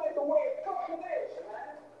 That just ain't the way it fucking is,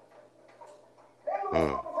 man. Them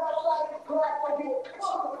motherfuckers outside this black don't give a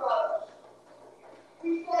fuck about us.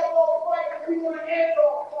 We started off fighting, we want to end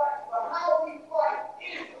off fighting, but how we fight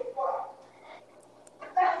is the fight.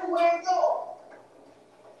 That's the way it goes.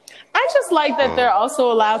 I just like that they're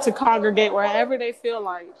also allowed to congregate wherever they feel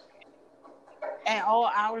like at all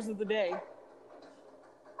hours of the day.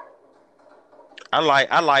 I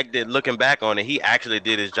like that looking back on it, he actually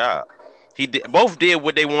did his job. Both did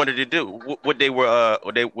what they wanted to do, what they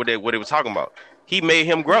were talking about. He made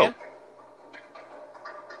him grow. Yeah.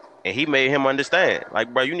 And he made him understand.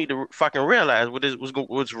 Like, bro, you need to fucking realize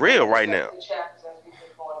what's real right now.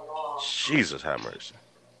 Jesus have mercy.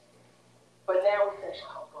 But now we finish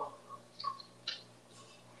our book.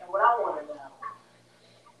 And what I want to know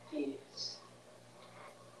is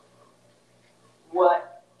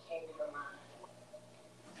what came to your mind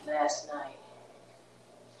last night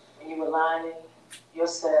when you were lying in your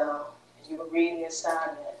cell and you were reading the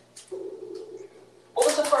assignment. What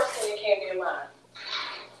was the first thing that came to your mind?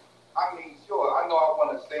 I mean, sure, I know I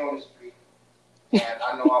want to stay on the street, and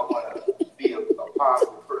I know I want to be a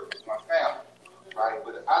positive person to my family, right?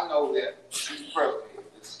 But I know that, me personally,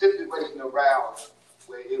 the situation around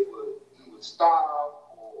where we would starve,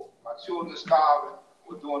 or my children starving,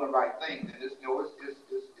 or doing the right thing, then it's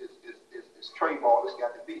Trey Ball that's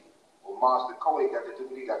got to be, or Monster Cody got to do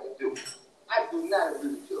what he got to do. I do not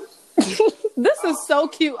agree with you. This is so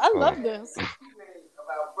cute. I love this.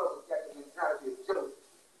 About brothers got the mentality of jealousy.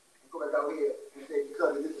 Go back out here and say,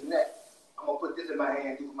 because of this and that, I'm gonna put this in my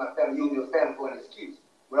hand, do for my family, use your family for an excuse.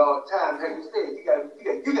 But all the time, as you said, you gotta be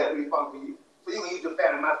responsible for you. So you can use your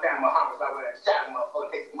family, my family, my homicide, where that shot him motherfucker,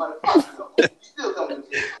 take some money, you still coming to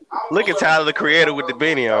jail. Look at Tyler, the Creator, with the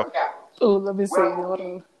beanie on. Oh, let me see. Hold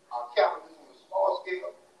on. Our capitalism on a small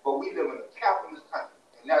scale, but we live in a capitalist country,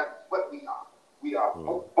 and that's what we are. We are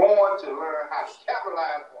born to learn how to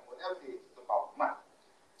capitalize on whatever it is about money.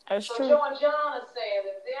 That's So true. Joe and John are saying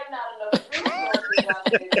that there are not enough resources out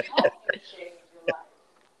there to help you change your life.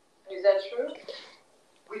 Is that true?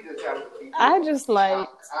 We just have to be. I just like.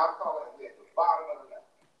 I'll call it at the bottom of the level.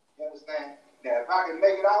 You understand? Now, if I can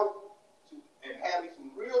make it out and have me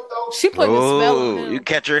some real dope. She put the spell on him. You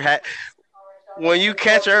catch her hat. When you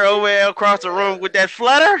catch her over there across the room with that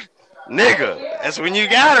flutter, nigga, that's when you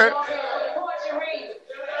got her.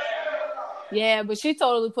 Yeah, but she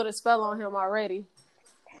totally put a spell on him already.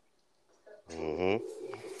 Mm-hmm.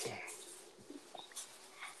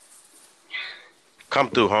 Come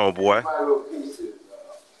through, homeboy. My little piece is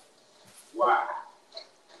why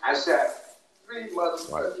I shot 3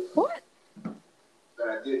 motherfuckers. What? But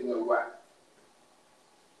I didn't know why.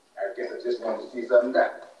 I guess I just wanted to see something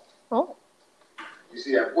done. Oh. You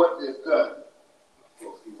see, I bought this gun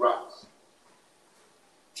for a few rocks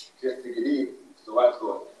just to get even. So I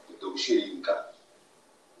thought to do shit even comes.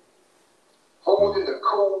 Holding the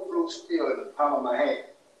cold blue steel in the palm of my hand.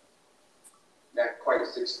 Not quite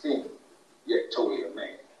 16, yet totally a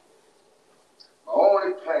man. My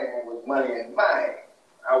only plan was money in my hand.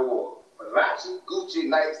 I wore Versace, Gucci,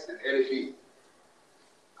 Nikes, and Eddie V.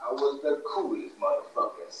 I was the coolest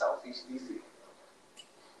motherfucker in Southeast DC.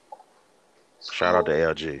 Shout out to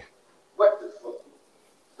LG. What the fuck?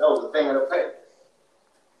 That was a thing of the past.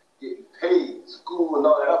 Getting paid, school, and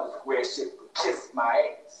all that other square shit would kiss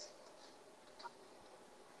my ass.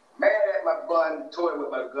 Mad at my bun, toying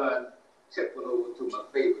with my gun, tipping over to my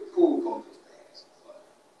favorite pool from this dance.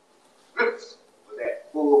 Grips with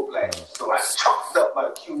that full blast. So I chalked up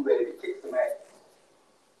my cue ready to kick some ass.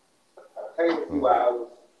 I played a few hours,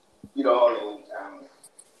 you know, all the old timers,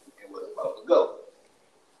 and was about to go.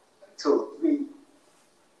 Until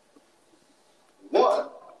 1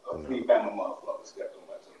 of 3 family motherfuckers stepped on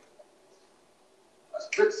my toe. A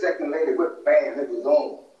split second later, with bang, it was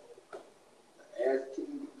on. Ass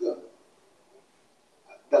kicking the gun.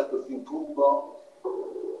 I ducked a few pool balls.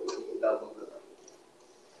 That was good.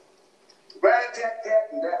 Rat tat tat,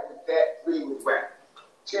 and that was that. 3 was rap.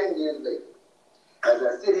 10 years later, as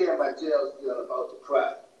I sit here in my jail cell about to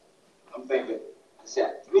cry, I'm thinking, I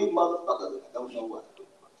shot 3 motherfuckers and I don't know what.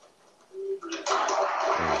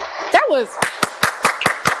 That was.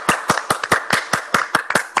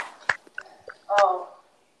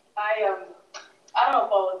 I don't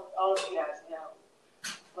know if all of you guys know,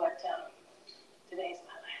 but today's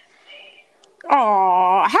my last day.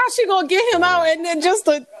 Oh, how's she gonna get him out and then just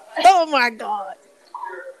a? Oh my God.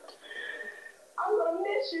 I'm gonna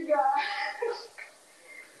miss you guys.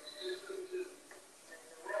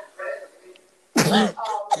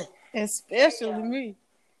 Especially me.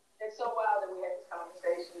 It's so wild that we had this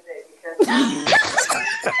conversation today because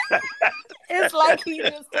It's like he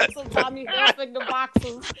just took some Tommy Hilfiger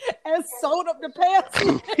boxes and sewed up the pants.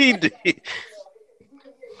 He did.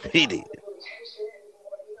 He did.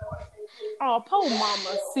 Oh, poor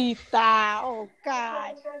Mama Sita. Oh,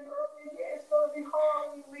 God. it's gonna be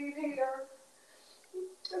hard when we leave here.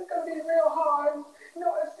 It's gonna be real hard. You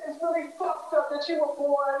know, it's really fucked up that you were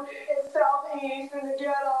born in Southeast in the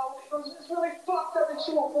ghetto. It's really fucked up that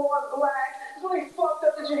you were born black. It's really fucked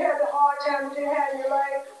up that you had the hard time that you had in your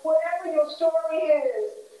life. Whatever your story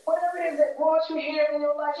is, whatever it is that brought you here in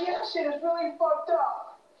your life, yeah, that shit is really fucked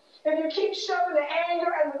up. If you keep shoving the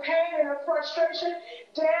anger and the pain and the frustration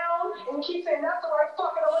down and you keep saying, that's all right,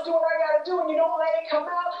 fuck it, I'm gonna do what I gotta do, and you don't let it come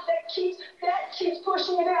out, that keeps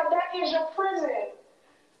pushing you down. That is your prison.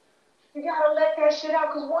 You gotta let that shit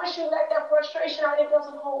out, because once you let that frustration out, it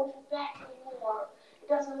doesn't hold you back anymore. It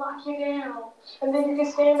doesn't lock you down. And then you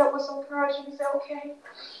can stand up with some courage and you say, okay,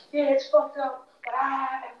 yeah, it's fucked up, but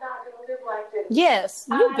I am not gonna live like this. Yes,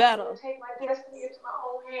 you better. I'm gonna take my destiny into my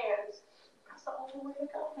own hands. That's the only way to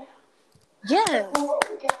go now. Yes.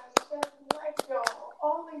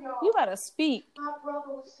 All of y'all. You better speak. My brother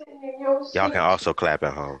was sitting in your seat. Y'all can also clap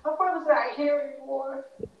at home. My brother's not here anymore.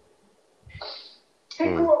 He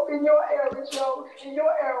grew up in your era, Joe, in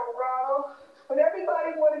your era, Ronald, when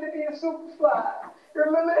everybody wanted to be a superfly. You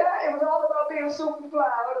remember that? It was all about being a superfly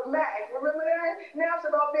or the Mac. Remember that? Now it's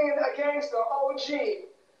about being a gangster, OG.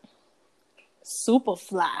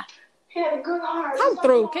 Superfly. He had a good heart. I'm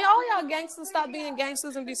through. Can all y'all gangsters stop being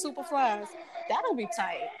gangsters and be superflies? That'll be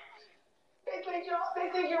tight. They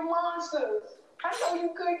think you're monsters. I know you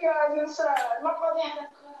good guys inside. My brother had a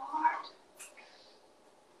good heart.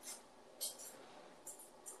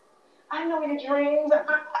 I know your dreams.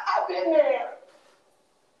 I've been there.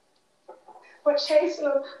 But chasing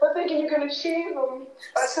them, but thinking you can achieve them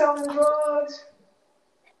by selling drugs.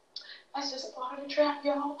 That's just part of the trap,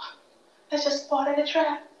 y'all. That's just part of the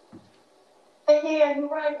trap. And yeah, you're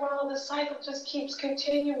right, Ronald. The cycle just keeps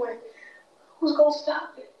continuing. Who's gonna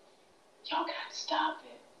stop it? Y'all gotta stop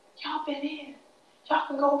it. Y'all been in. Y'all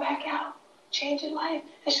can go back out, change your life,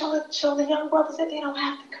 and show the young brothers that they don't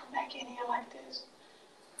have to come back in here like this.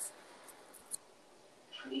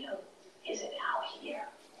 Freedom isn't out here.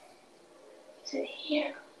 It's in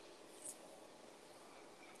here.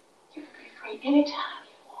 You can be free anytime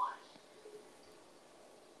you want.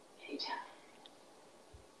 Anytime.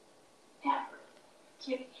 Never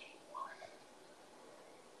giving anyone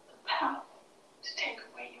the power to take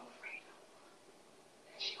away your freedom.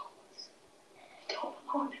 It's yours. It don't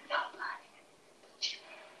belong to nobody but you.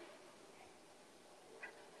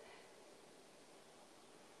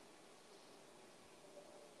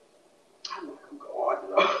 I'm not gonna go on,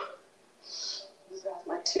 though. Besides,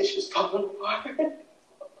 my tissue's falling apart. You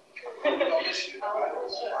know this shit, right?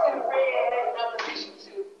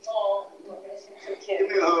 Give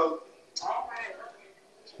me a hug.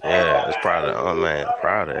 Yeah, it's proud of. Oh man,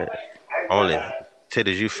 proud of it. Only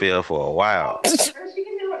titties you feel for a while.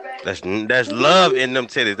 That's love in them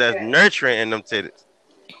titties. That's nurturing in them titties.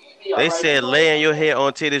 They said laying your head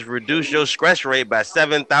on titties reduce your scratch rate by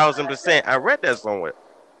 7,000%. I read that somewhere.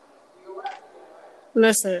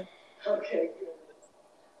 Listen.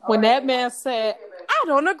 When that man said, I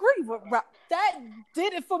don't agree with Rob, that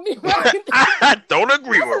did it for me right there. I don't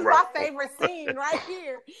agree This with is my Rob. favorite scene right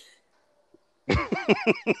here.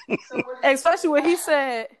 Especially when he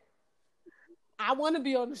said, I want to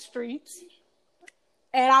be on the streets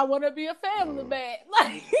and I want to be a family man.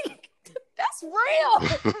 Like, that's real.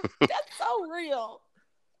 That's so real.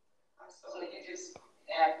 So you just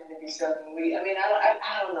happen to be something we. I mean,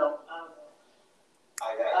 I don't know.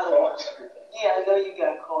 I got caught. Yeah, I know you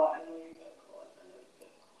got caught. I mean,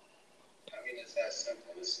 it's that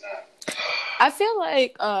simple. It's not. I feel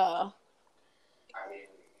like I mean,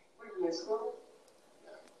 were you in school?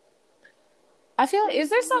 I feel like, is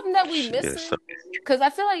there something that we missing? Because I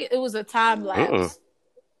feel like it was a time lapse.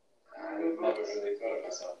 I never really thought of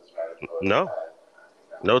myself as radical.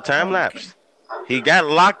 No time lapse. He got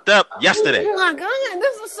locked up yesterday. Oh my God,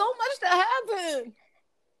 this is so much that happened.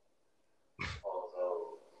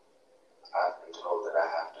 Although I've been told that I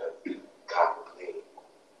have to cop a plea.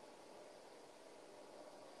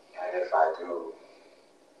 And if I do,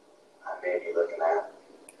 I may be looking at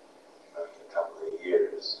a couple of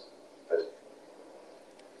years. But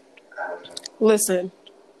I don't know. Listen,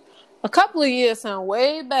 a couple of years sound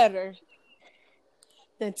way better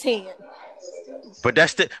than 10. But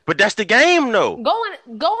that's the game though. Going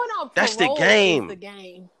on parole That's the game. is the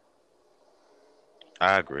game.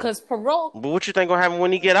 I agree. Because parole, But what you think gonna happen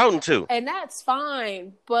when he get out into? and that's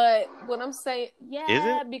fine. But what I'm saying,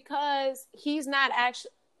 yeah, because he's not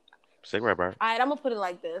actually. Cigarette burn. All right, I'm gonna put it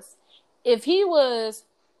like this: if he was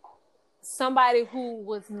somebody who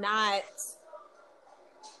was not,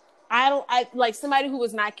 I like somebody who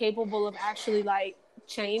was not capable of actually like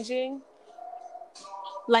changing.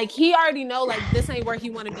 Like he already know, like this ain't where he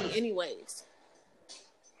want to be anyways.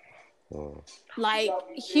 Like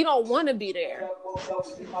he don't want to be there.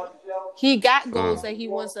 He got goals that he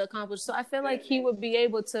wants to accomplish. So I feel like he would be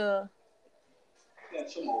able to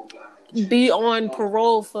be on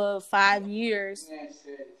parole for 5 years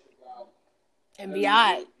and be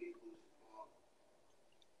alright.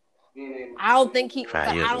 I don't think he.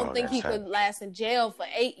 I don't think he could last in jail for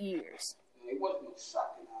 8 years.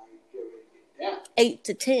 8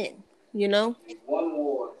 to 10, you know. One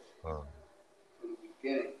more from the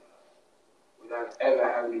beginning, without ever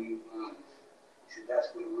having you run. See, that's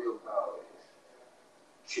what the real power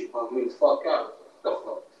is. Shit bummed me the fuck out. The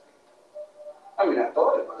fuck. I mean, I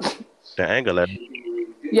thought about it. The angle of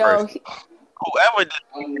Yo, whoever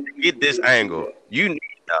get this angle, you need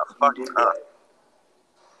a fucking time.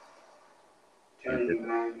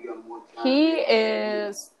 he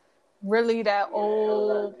is really that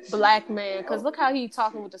old black man. Cause look how he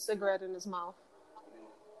talking with the cigarette in his mouth.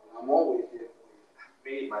 I'm always here.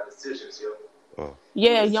 Made my decisions, yo.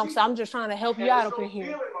 Yeah, youngster, I'm just trying to help you out up in There's no here.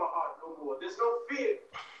 fear in my heart no more. There's no fear.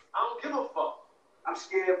 I don't give a fuck. I'm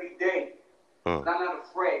scared every day. But I'm not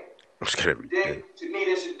afraid. I'm scared every day. To me,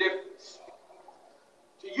 there's a difference.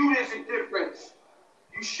 To you, there's a difference.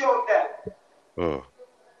 You showed that. You're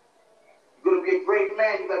gonna be a great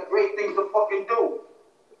man. You got great things to fucking do.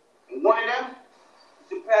 And one of them is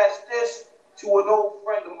to pass this to an old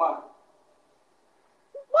friend of mine.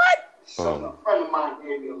 What? Something a friend of mine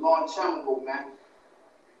gave me a long time ago, man.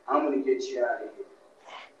 I'm gonna get you out of here.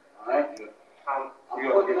 All right? I'm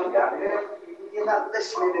looking up out here. You're not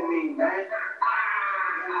listening to me, man.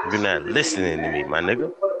 You're not listening to me, my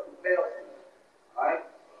nigga. All right?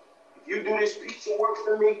 If you do this piece of work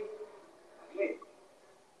for me, yeah.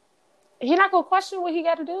 He not gonna question what he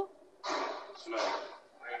got to do? Snow.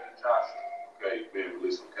 Raymond Johnson. Okay, being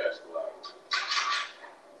released from cash collide.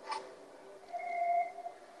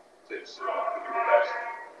 Take this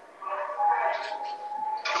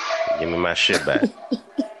Give me my shit back.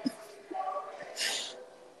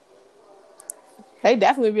 They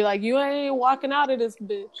definitely be like, you ain't walking out of this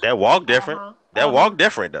bitch. That walk different. That walk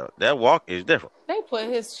different though. That walk is different. They put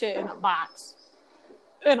his shit in a box.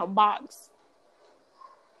 In a box.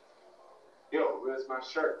 Yo, where's my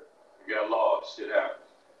shirt? You got lost. Shit happens.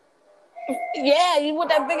 Yeah, you with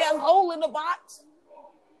that big ass hole in the box.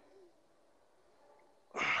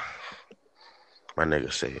 My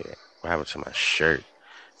nigga said, what happened to my shirt?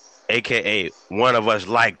 AKA, one of us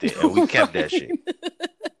liked it and we kept that shit.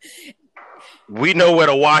 We know where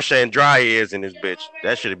the washer and dryer is in this bitch.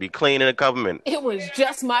 That should be clean in a couple minutes. It was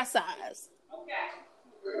just my size.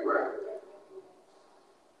 Hey, Brad.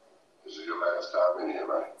 This is your last time in here,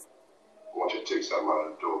 right? I want you to take something out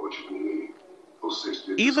of the door, but you can leave. Those 6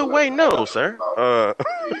 digits. Either way, no, sir. Come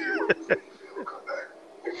back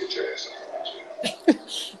and get your ass out of jail.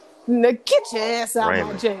 Now get your ass out of my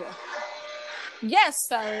Raymond. jail. Yes,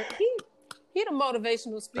 sir. He the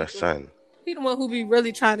motivational speaker. That's son. He the one who be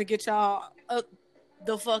really trying to get y'all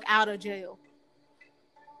the fuck out of jail.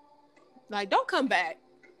 Like, don't come back.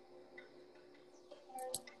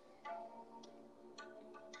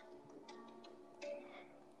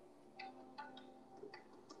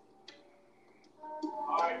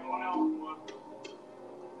 All right, going out.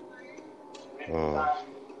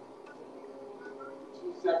 274001.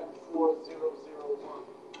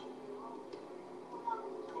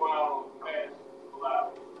 Going out fast.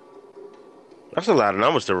 Loud. That's a lot of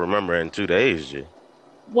numbers to remember in 2 days, G.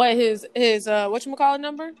 What his whatchamacallit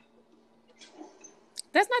number?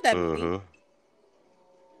 That's not that many.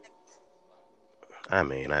 I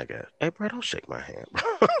mean, I got. Hey, bro, don't shake my hand, bro.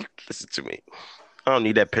 Listen to me. I don't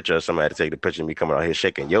need that picture of somebody to take the picture of me coming out here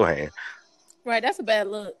shaking your hand. Right, that's a bad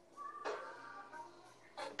look.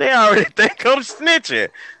 They already think I'm snitching.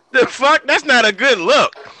 The fuck? That's not a good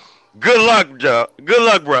look. Good luck, Joe. Good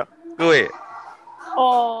luck, bro. Go ahead.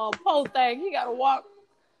 Oh, poor thing. He gotta walk.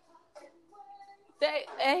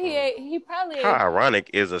 He probably ain't. How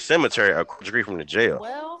ironic is a cemetery across the street from the jail?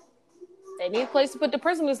 Well, they need a place to put the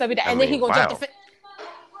prisoners every day. I And then mean, he gonna wow. jump the fence.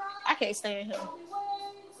 I can't stand him.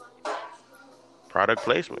 Product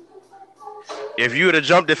placement. If you would have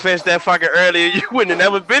jumped the fence that fucking earlier, you wouldn't have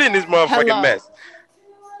never been in this motherfucking Hello. mess.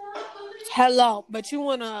 Hello, but you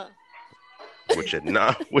wanna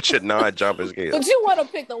with your non-jumping skills. But you want to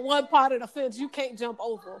pick the one part of the fence you can't jump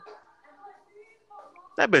over.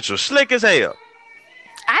 That bitch was slick as hell.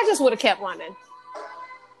 I just would have kept running.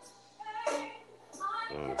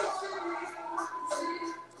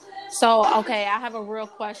 So, okay, I have a real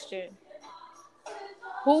question.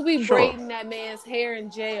 Who be braiding that man's hair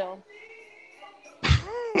in jail?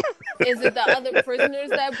 Is it the other prisoners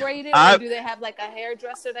that braid it, or do they have like a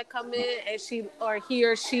hairdresser that come in and he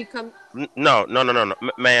or she come? No,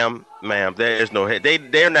 ma'am. There is no hair.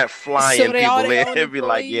 They're not flying So they people in. own It'd be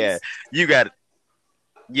like, yeah, you got it.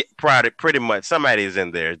 Yeah, pretty much. Somebody's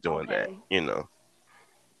in there doing that. You know,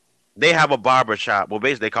 they have a barber shop. Well,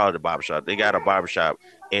 basically, they call it a barber shop. They got a barber shop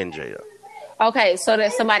in jail. Okay, so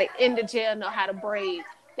there's somebody in the jail know how to braid.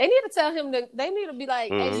 They need to tell him that they need to be like,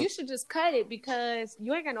 hey, you should just cut it because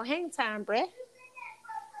you ain't got no hang time, bruh.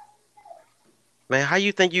 Man, how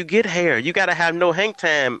you think you get hair? You got to have no hang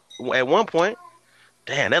time at one point.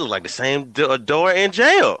 Damn, that look like the same door in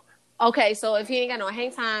jail. Okay, so if he ain't got no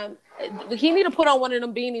hang time, he need to put on one of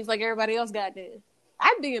them beanies like everybody else got there.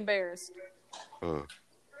 I'd be embarrassed.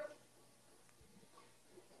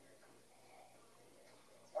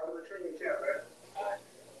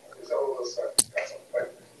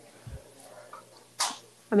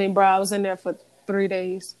 I mean, bro, I was in there for 3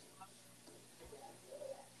 days.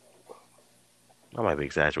 I might be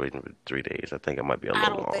exaggerating for 3 days. I think it might be a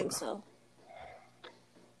little longer. I don't think so.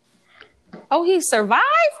 Oh, he survived?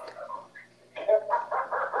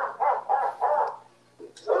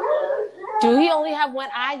 Do he only have one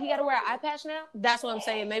eye? He got to wear an eye patch now? That's what I'm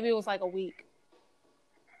saying. Maybe it was like a week.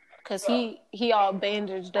 Because he all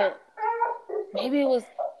bandaged up. Maybe it was...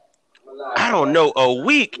 I don't know. A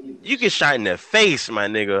week, you get shot in the face, my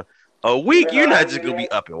nigga. A week, you're not just going to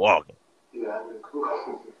be up and walking.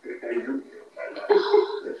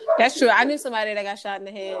 That's true. I knew somebody that got shot in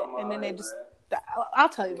the head, and then they just... I'll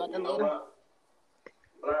tell you about that later.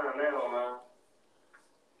 Blind now, man.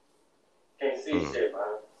 Can't see shit,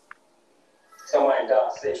 man. Somebody in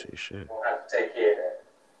Dark City won't have to take care of that.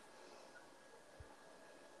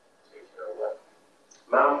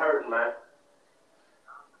 Man, I'm hurting, man.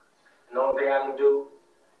 And the only thing I can do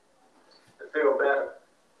to feel better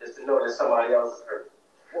is to know that somebody else is hurt.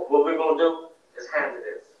 What we're gonna do is handle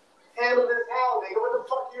this. Handle this how, nigga? What the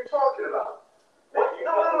fuck are you talking about? What?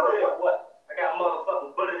 No. What? I got a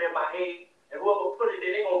motherfucking bullet in my head, and whoever put it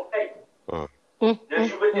in, they gonna pay. Then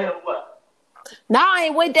you with them what? No, I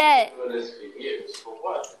ain't with that. Doing this for years. For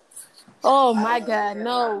what? Oh my God,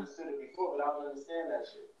 no. I understood it before, but I don't understand that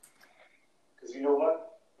shit. Because you know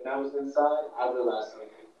what? When I was inside, I realized something.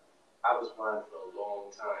 I was blind for a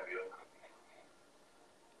long time, yo.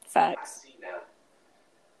 Facts. I see now.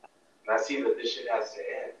 And I see that this shit has to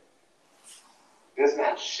end. There's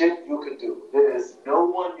not shit you can do. There is no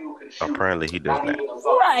one you can shoot. Apparently he does not.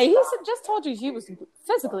 Right, he just told you he was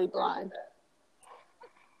physically blind.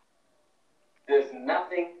 There's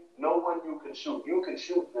nothing, no one you can shoot. You can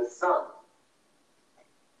shoot the sun.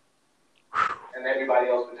 And everybody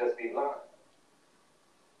else would just be blind.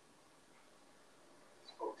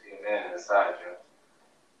 Spoke to your man inside, Joe.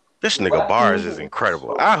 This nigga bars is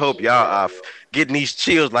incredible. I hope y'all are getting these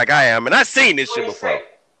chills like I am. And I seen this shit before.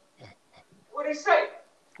 What'd he say?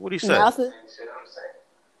 What'd he say? Nothing. Same shit I'm saying.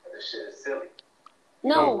 This shit is silly. No.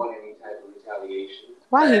 You don't want any type of retaliation.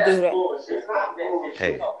 Why he do that? Bullshit. It's not bullshit.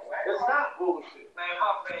 Hey. It's not bullshit. Man,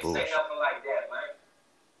 Huff ain't say nothing like that, man.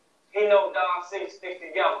 He know Dawg City stick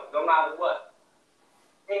together, no matter what.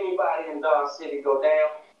 Anybody in Dawg City go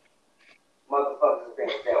down, motherfuckers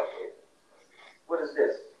been dealt with. What is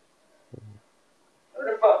this? Where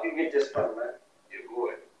the fuck you get this from, man? Your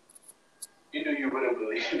boy. You knew you wouldn't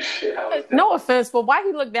believe shit. No offense, but why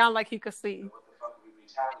he look down like he could see? What the fuck we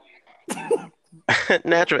retaliate?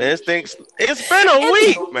 Natural instincts. It's been a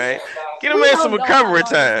week, man. Get a man some recovery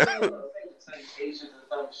time.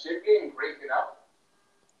 Shit, we ain't breaking up.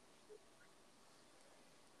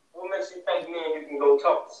 What makes you think, man, you can go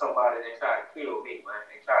talk to somebody that try to kill me, man?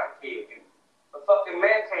 They try to kill you. The fucking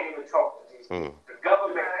man can't even talk to these people. The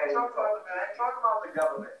government can't even talk to them. I ain't talking about the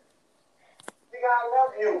government. Nigga, I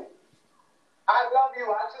love you. I love you.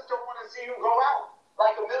 I just don't want to see you go out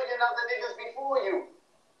like a million other niggas before you.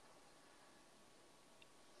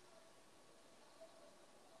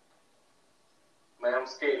 Man, I'm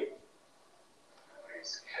scared. I'm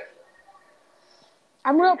scared.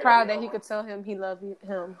 I'm real proud that he could tell him he loved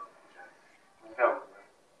him.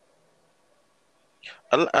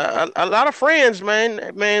 A lot of friends,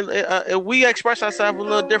 man, we express ourselves a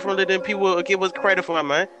little differently than people give us credit for,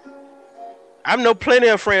 man. I know plenty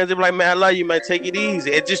of friends that be like, man, I love you, man. Take it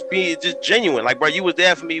easy. It just genuine. Like, bro, you was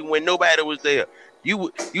there for me when nobody was there.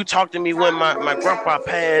 You talked to me when my grandpa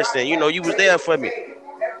passed, and you was there for me.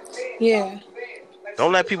 Yeah.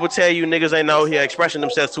 Don't let people tell you niggas ain't out here expressing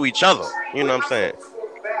themselves to each other. You know what I'm saying?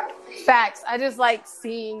 Facts. I just like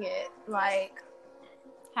seeing it, like,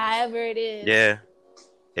 however it is. Yeah,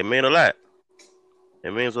 it means a lot.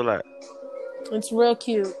 It means a lot. It's real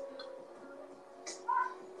cute.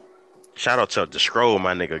 Shout out to the scroll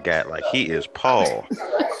my nigga got. Like, he is Paul.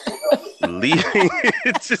 leading.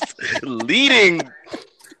 Just leading.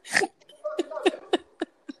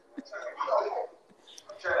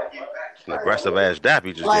 An aggressive ass dap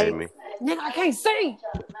you just Like, gave me. nigga, I can't sing.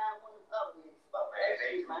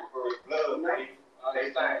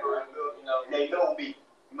 They know me.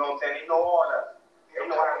 You know what I'm saying? They know all of us. They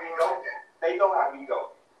know how we go. They know how we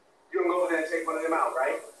go. You can go over there and take one of them out,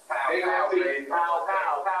 right? Pow, pow,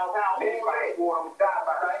 pow, pow, pow. Anybody for them, die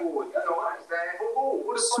by the sword. You know what I'm saying?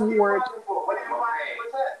 What the fuck you fighting for? What are you fighting for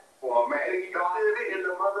that? For a man. You got it in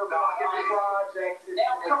the motherfucking project.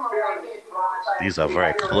 Come on. These are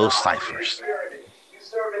very close ciphers. You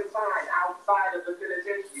serving time outside of the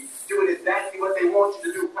penitentiary, doing exactly what they want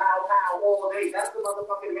you to do. Pow, pow, all day. That's the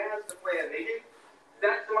motherfucking master plan, nigga.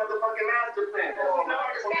 That's the motherfucking master plan.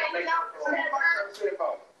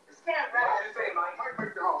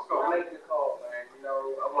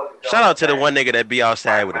 Shout out to the one nigga that be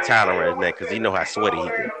outside with a towel around his neck because he know how sweaty he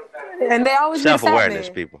is. And they always Self-awareness,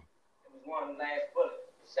 people.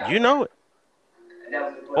 You know it.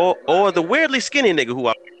 Or the weirdly skinny nigga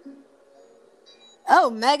who. Oh,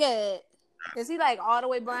 Mega. Is he like all the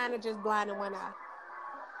way blind or just blind in one eye?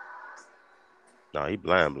 No, he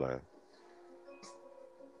blind.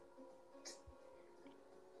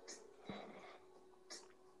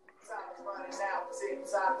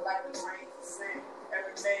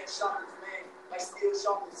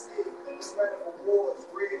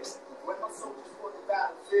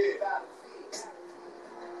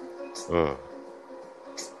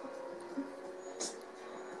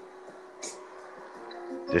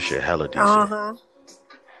 This shit hella decent. Uh-huh.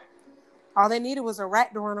 All they needed was a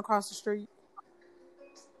rat to run across the street.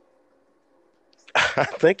 I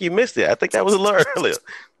think you missed it. I think that was a little earlier.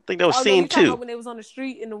 I think that was scene 2. When they was on the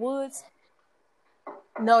street in the woods?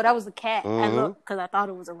 No, that was a cat. I looked because I thought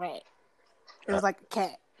it was a rat. It was like a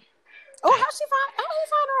cat. Oh, how he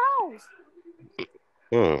find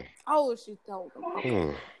her house? Oh, she told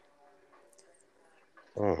him.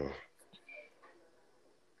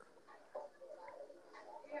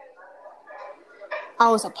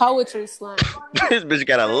 Oh, it's a poetry slam. This bitch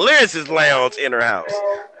got a lyricist lounge in her house.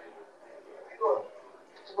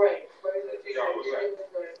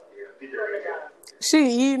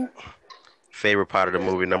 She eating. Favorite part of the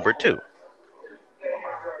movie number 2.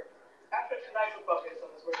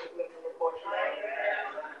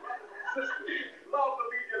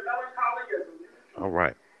 All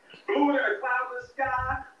right. Blue in a cloudless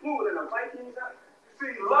sky, blue in a Vikings.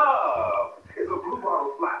 See, love is a blue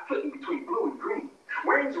bottle fly flitting between blue and green.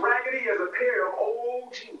 Wings raggedy as a pair of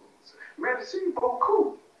old jeans. Merci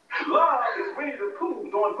beaucoup. Love is Winnie the Pooh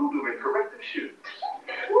doing voodoo in corrective shoes.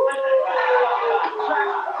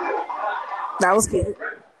 That was good. A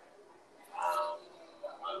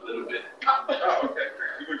little bit. Oh, okay.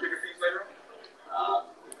 You gonna take a piece later?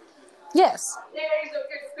 Yes. Yeah, he's gonna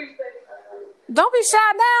get the piece later. Don't be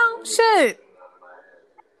shot down. Shit.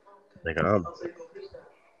 Nigga,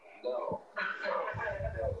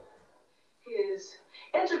 His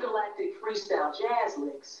intergalactic freestyle jazz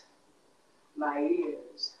licks my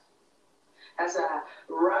ears as I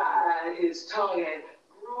ride his tongue and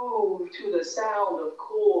groove to the sound of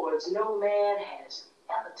chords no man has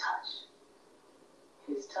ever touched.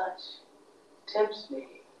 His touch tempts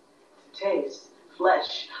me to taste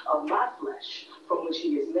flesh of my flesh from which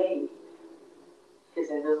he is made. His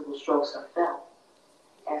invisible strokes are felt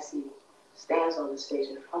as he stands on the stage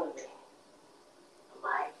in front of me. A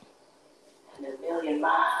mic and a million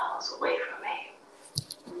miles away from me.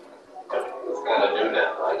 It's gotta do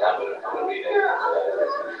that. Like, I'm gonna be there.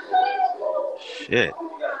 shit.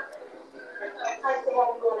 I have to go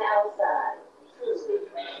on the outside.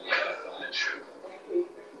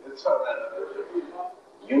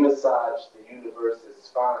 You massage the universe's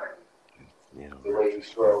spine, Yeah. the way you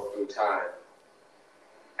scroll through time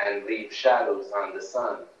and leave shadows on the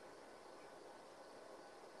sun.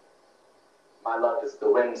 My love is the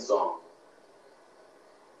wind song.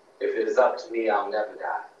 If it is up to me, I'll never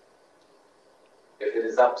die. If it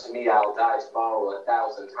is up to me, I'll die tomorrow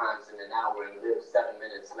 1,000 times in an hour and live 7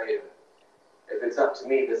 minutes later. If it's up to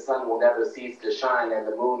me, the sun will never cease to shine and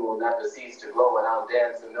the moon will never cease to glow, and I'll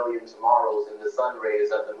dance a million tomorrows in the sun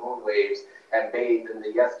rays of the moon waves and bathe in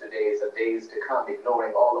the yesterdays of days to come,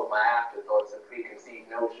 ignoring all of my afterthoughts and preconceived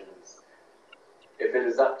notions. If it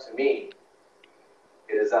is up to me,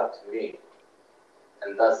 it is up to me.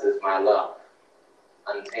 And thus is my love,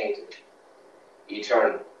 untainted,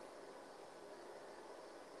 eternal.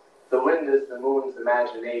 The wind is the moon's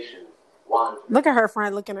imagination, wandering. Look at her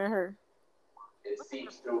friend looking at her. It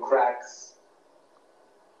seeps through cracks,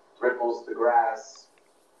 ripples the grass,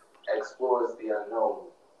 explores the unknown.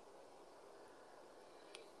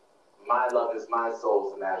 My love is my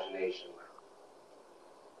soul's imagination.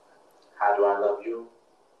 How do I love you?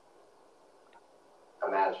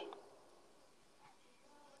 Imagine.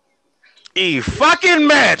 Fucking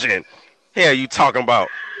imagine. Hell, you talking about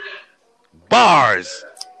bars?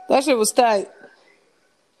 That shit was tight.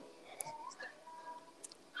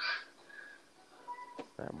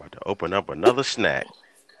 I'm about to open up another snack.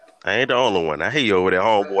 I ain't the only one. I hear you over there,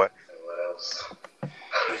 homeboy. What else? What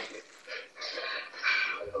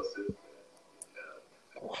else is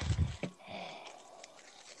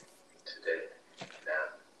today?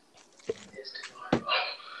 Now. It's tomorrow.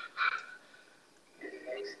 And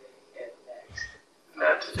next day and next.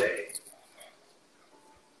 Not today.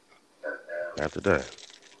 Not now. Not today.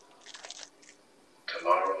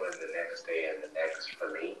 Tomorrow and the next day and the next for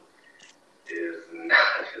me is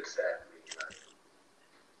not exactly like.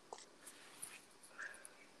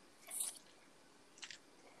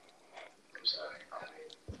 I'm sorry. I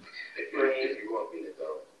mean, if you want me to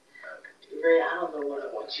go. Ray, I don't know what I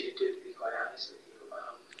want you to do, to be quite honest with you.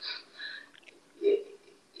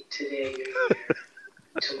 Today you're here,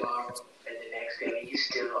 tomorrow and the next day, I mean, you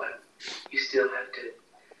still have to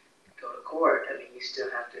go to court. I mean, you still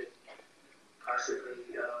have to possibly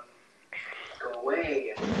go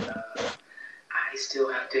away, and I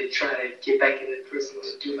still have to try to get back in the prison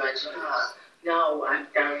to do my job. No, I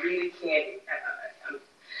really can't.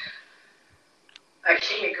 I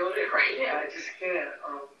can't go there right now. I just can't.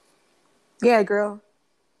 Yeah, girl.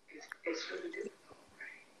 It's really difficult.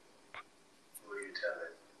 What are you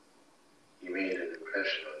telling? You made an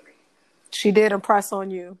impression on me. She did impress on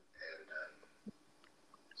you. And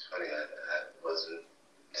it's funny, I wasn't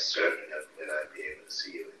certain of when I'd be able to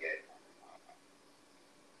see you again.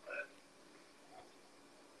 But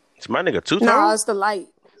It's my nigga two-tone? No, it's the light.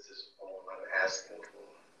 this is all I'm asking for.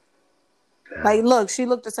 Now, Like, look, she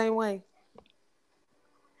looked the same way.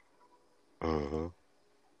 Mm-hmm.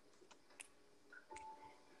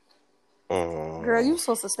 Girl, you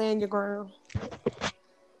supposed to stand your ground.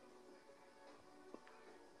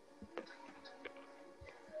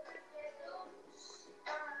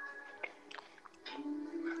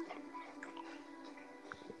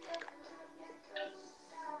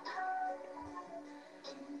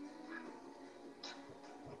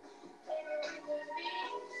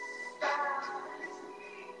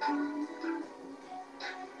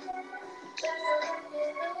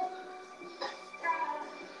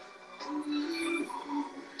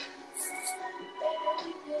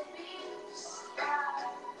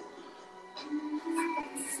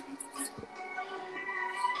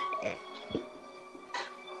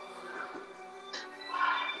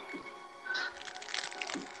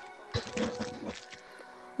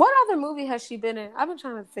 What other movie has she been in? I've been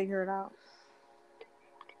trying to figure it out.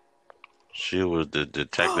 She was the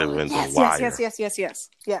detective in yes, The Wire.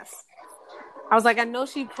 Yes. I was like, I know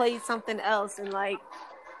she played something else in like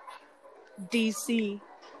DC.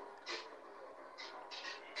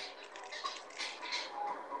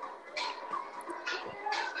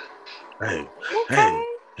 Hey, Okay.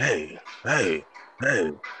 hey.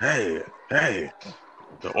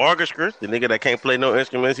 The orchestra, the nigga that can't play no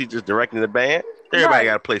instruments, he just directing the band. Everybody Right.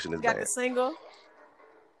 got a place in his Got band. the single.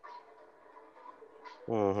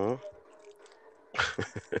 Mm-hmm.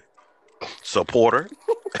 Supporter.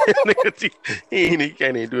 he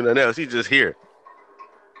can't even do nothing else. He's just here.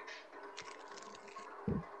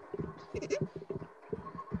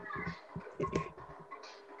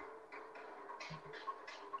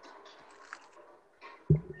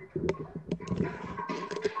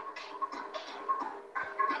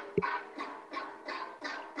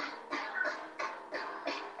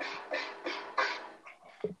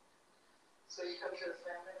 so you come to the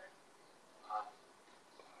family now?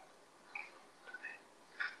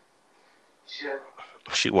 Sure.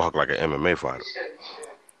 She walked like an MMA fighter.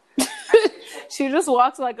 She just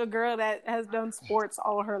walks like a girl that has done sports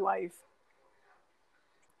all her life.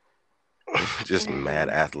 Just mad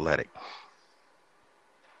athletic.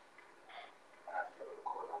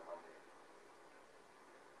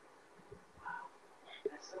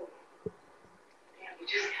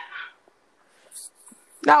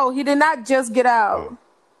 No, he did not just get out.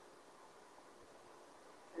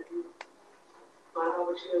 Find out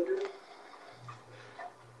what you're gonna do?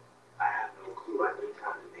 I have no clue. I need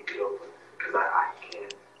time to think it over because I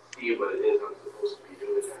can't see what it is I'm supposed to be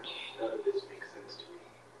doing now. None of this makes sense to me.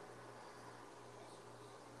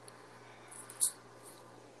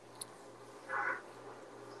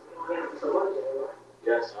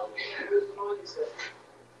 Yes,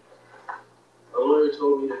 a lawyer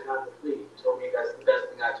told me to contemplate. He told me that's the best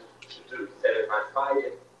thing I should do. He said if I fight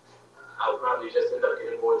it, I'll probably just end up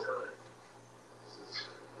getting more time.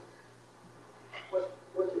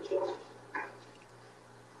 What's the charge?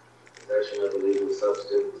 Possession of illegal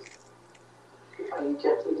substance. Are you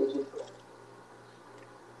kept it? Did you?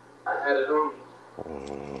 I had it on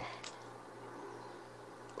me.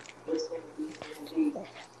 Listen, indeed.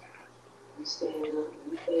 You stand up,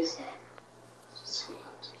 you face it. Just see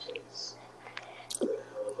how to face. A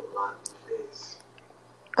hell of a lot to face.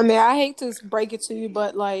 I mean, I hate to break it to you,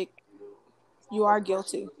 but like, you are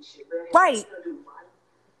guilty. Right.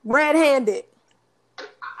 Red-handed. I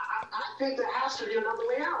think there has to be another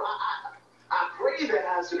way out. I pray there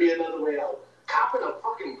has to be another way out. Copping a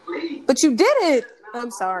fucking plea. But you did it. I'm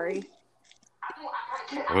sorry. I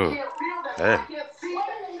can't feel that. I can't see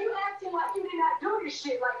it. You acting like you did not do this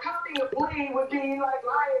shit. Like copping a plea would be like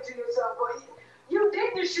lying to yourself. But you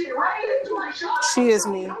did this shit, right? She is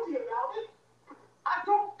me. I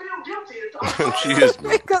don't feel guilty. She is me.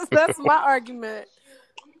 Because that's my argument.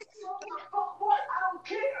 What? I don't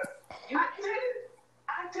care.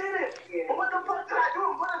 I did it. But what the fuck did I do?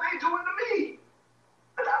 What are they doing to me?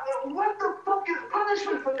 What the fuck is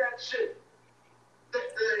punishment for that shit?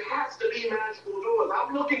 There has to be magical doors.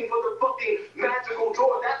 I'm looking for the fucking magical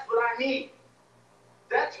door. That's what I need.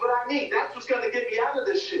 That's what I need. That's what's gonna get me out of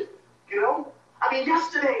this shit. You know? I mean,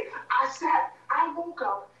 yesterday, I woke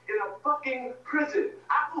up in a fucking prison.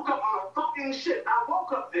 I woke up on a fucking ship. I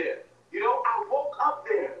woke up there. You know? I woke up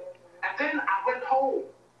there. And then I went home.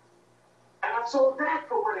 And I saw that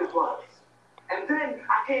for what it was. And then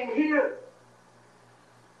I came here.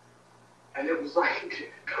 And it was like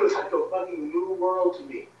a fucking new world to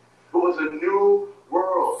me. It was a new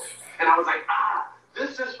world. And I was like,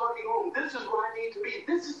 this is fucking home. This is what I need to be.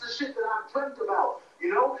 This is the shit that I've dreamt about.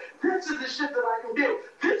 You know? This is the shit that I can build.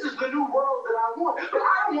 This is the new world that I want. But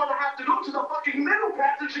I don't want to have to go to the fucking middle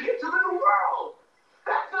passage to get to the new world.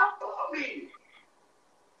 That's not for me.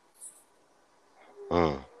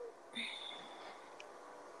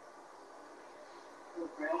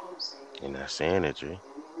 You're not saying it, G.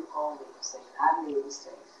 I made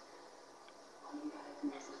mistakes. All you gotta do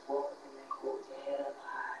is just walk up in that court with your head up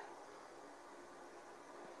high.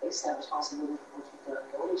 Accept responsibility for what you've done.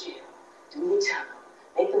 Go to jail. Do your time.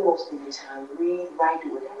 Make the most of your time. Read, write, do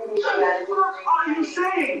whatever it is you gotta do. What are you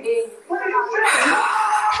saying? What are you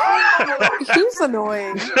saying? He's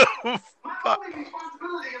annoying. My only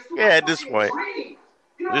responsibility is to Yeah, at this point. dream.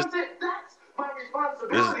 You know what I'm saying? That's my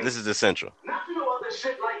responsibility. This is essential. Not to know other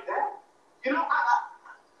shit like that. You know,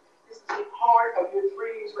 this is a part of your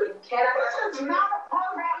dreams, but you cannot. This is not a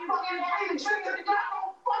part of my fucking dreams. It got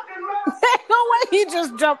no fucking matter. There's no way he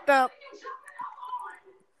just jumped up.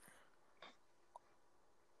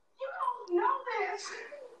 You don't know this.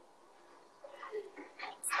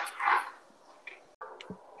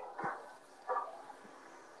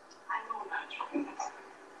 I know about dreams.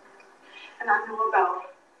 And I know about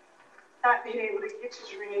not being able to get your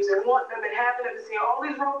dreams and want them and having them and seeing all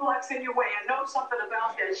these roadblocks in your way. I know something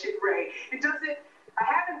about that shit, Ray. It doesn't, I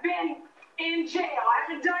haven't been in jail. I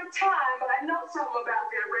haven't done time, but I know something about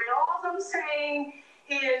that, Ray. All I'm saying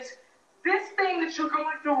is this thing that you're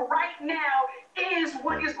going through right now is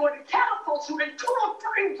what is going to catapult you into a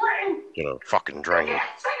fucking drain. You know, fucking drain. Yeah,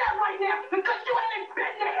 say that right now, because you ain't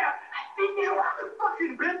been there. I've been there. I haven't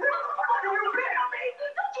fucking been there. What have you been on me?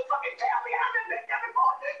 Don't you fucking tell me I haven't been there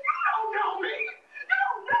before. You don't know me. You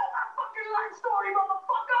don't know my fucking life story,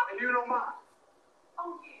 motherfucker. And you know mine.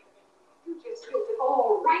 Oh, yeah. You just built it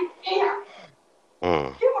all right here.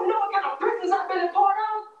 You don't know what kind of prisons I've been a part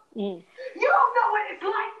of. You don't know what it's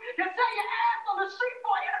like to sell your ass on the street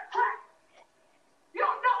for a crack. You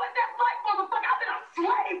don't know what that's like, motherfucker. I've been a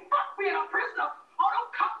slave. Fuck being a prisoner. Oh,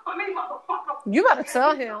 don't come for me, motherfucker. You gotta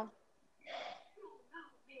tell him.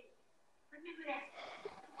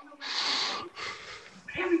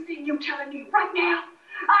 Everything you're telling me right now,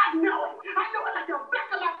 I know it. I know it like the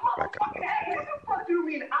back of my motherfucking head. What the fuck do you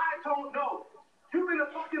mean I don't know? You've been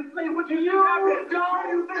a fucking slave. What do you think I've been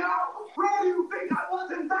done? Where do you think I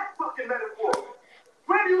was in that fucking metaphor?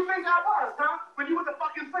 Where do you think I was, huh? When you were the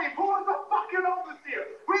fucking slave? Who was the fucking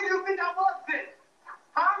overseer? Where do you think I was then?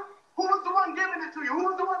 Huh? Who was the one giving it to you? Who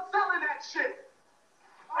was the one selling that shit?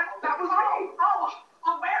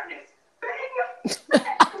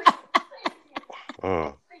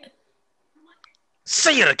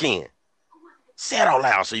 Say it again. Say it out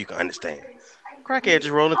loud so you can understand. Crackhead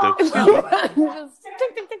just rolling through. Just tick,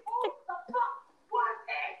 tick, tick, tick.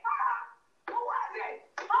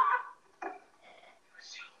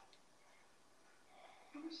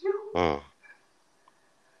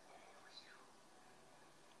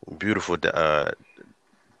 Beautiful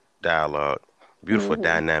dialogue. Beautiful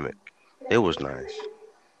dynamic. It was nice.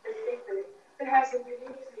 It hasn't been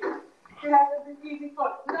easy. It hasn't been easy for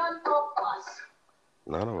none of us.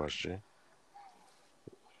 None of us, G.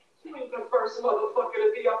 You ain't the first motherfucker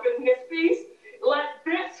to be up in this piece like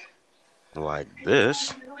this. Like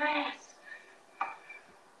this? Last.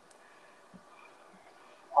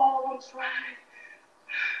 All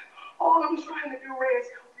I'm trying to do, Ray, is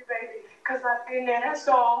help you, baby. Because I've been there, that's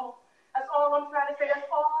all. That's all I'm trying to say. That's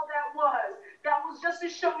all that was. That was just to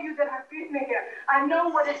show you that I've been there. I know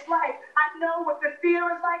what it's like. I know what the fear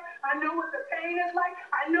is like. I know what the pain is like.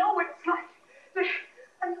 I know what it's like.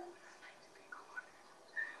 I know what it's like to be cornered.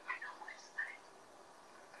 I know what it's like.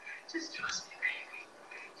 Just trust me, baby.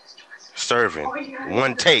 Just trust me. Serving. Oh,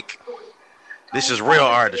 One take. This is real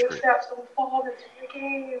artistry. Don't fall into the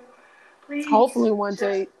game. Please, Hopefully one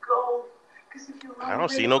take. Go. I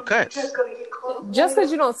don't see no cuts. Just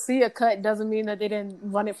because you don't see a cut doesn't mean that they didn't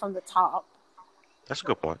run it from the top. That's a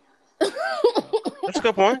good point. That's a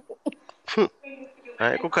good point.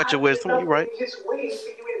 I ain't gonna cut your wisdom. You right. Just waiting for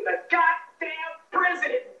you in the goddamn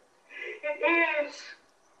prison. It is.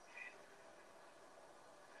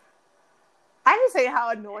 I didn't say how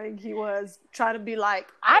annoying he was trying to be like,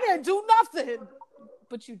 I didn't do nothing,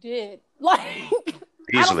 but you did. Like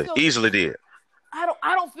easily did. I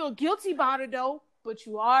don't feel guilty about it though, but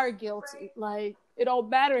you are guilty. Like it don't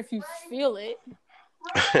matter if you feel it.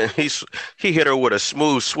 He hit her with a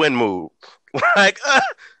smooth swing move, like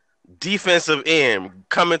defensive end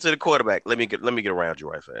coming to the quarterback. Let me get around you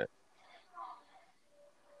right fast.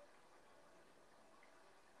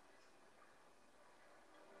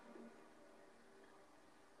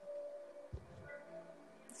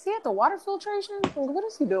 Is he at the water filtration? What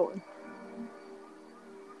is he doing?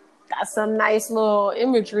 That's some nice little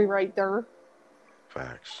imagery right there.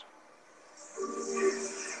 Facts.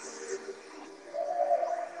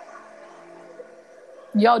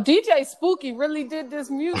 Yo, DJ Spooky really did this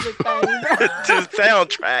music thing. The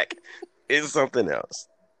soundtrack is something else.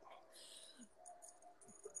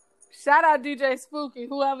 Shout out DJ Spooky,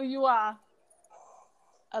 whoever you are.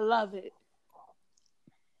 I love it.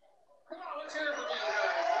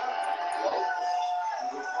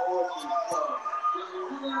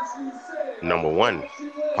 Number one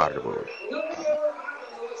part of the movie.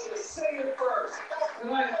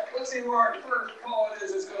 Let's see who our first poet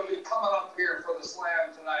is going to be coming up here for the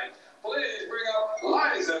slam tonight. Please bring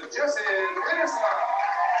up Liza Jesse Minister.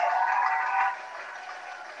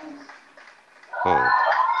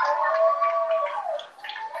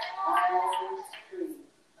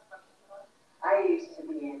 I used to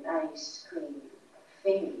be an ice cream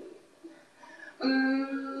fiend.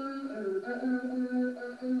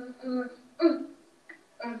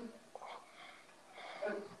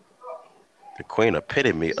 The queen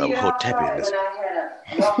epitome of Hotepiness.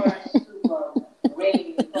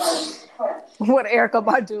 What Erykah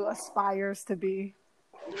Badu aspires to be.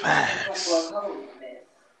 Facts.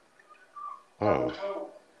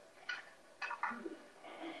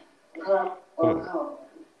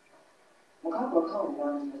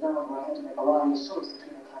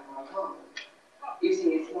 You see,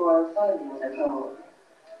 it's more fun with a cone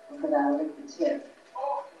because I lick the tip.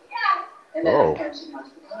 And then I punch and munch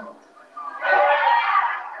the cone.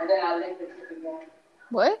 And then I lick the tip again.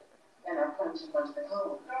 What? And I punch and munch the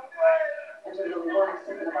cone. And so the little one is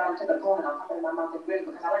sipping around to the cone and I'll pop it in my mouth and grin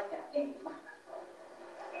because I like that game.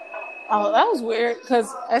 Oh, that was weird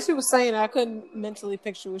because as she was saying, I couldn't mentally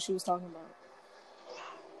picture what she was talking about.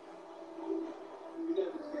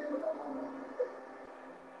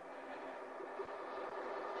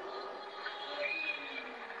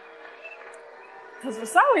 Because for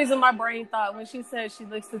some reason, my brain thought when she said she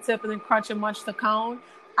licks the tip and then crunch and munch the cone,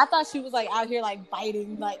 I thought she was like out here like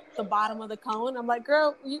biting like the bottom of the cone. I'm like,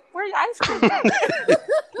 girl, where your ice cream? I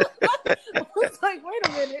was like, wait a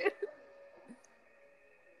minute.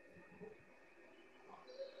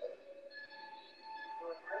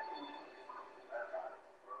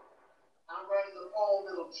 I'm writing a poem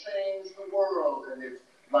that'll change the world, and it's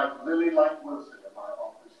like Lily Like Wilson in my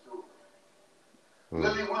office story.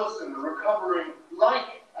 Lily Wilson, the recovering like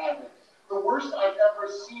addict, the worst I've ever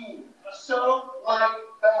seen. So like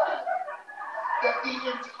bad that the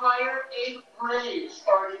entire 8th grade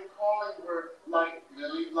started calling her like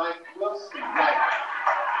Lily Like Wilson. Like,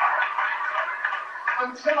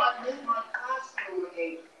 until I made my classmates in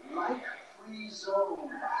a light-free zone,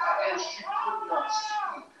 and she could not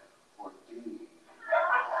speak for days.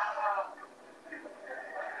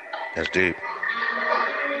 That's deep.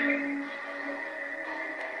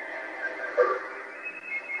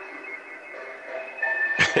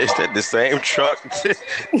 Is that the same truck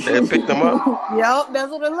that picked them up? Yup, that's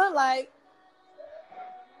what it looked like.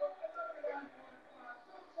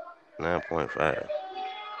 9.5.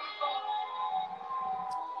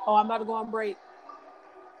 Oh, I'm about to go on break.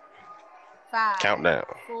 5, Countdown.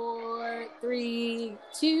 4, 3,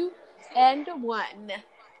 2, and 1.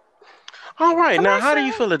 All right, now how do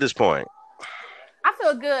you feel at this point? I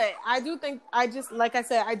feel good. I do think, like I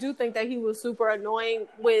said, I do think that he was super annoying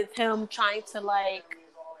with him trying to, like,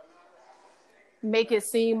 make it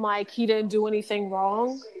seem like he didn't do anything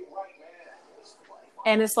wrong.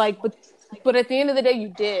 And it's like, but at the end of the day, you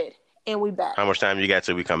did. And we back. How much time you got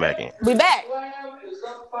till we come back in? We back.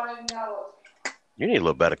 You need a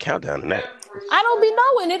little better countdown than that. I don't be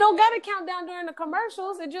knowing. It don't got to count down during the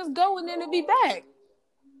commercials. It just go and then it be back.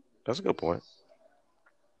 That's a good point.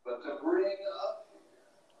 But to bring up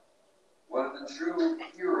one of the true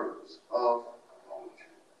heroes of poetry.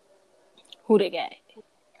 Who they got?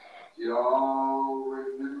 Y'all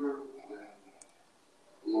remember when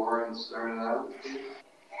Lauren started out?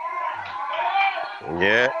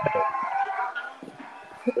 Yeah.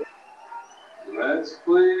 Let's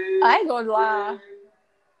please. I ain't gonna lie.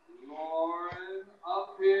 Lauren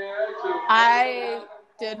up here to I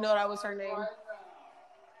didn't know that was her name.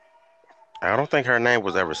 I don't think her name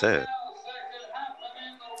was ever said.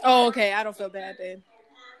 Oh, okay. I don't feel bad then.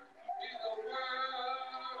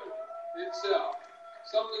 Itself.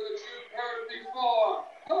 Something that you've heard before.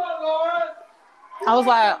 Come on, Lauren. I was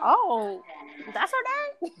like, oh, that's her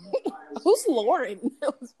name? Who's Lauren?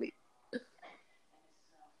 That was me.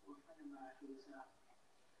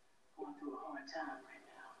 Going through a hard time right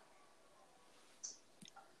now.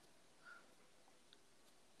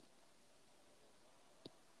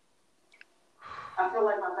 I feel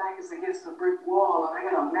like my back is against a brick wall and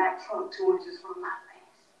I got a Mack truck 2 inches from my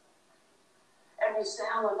face. Every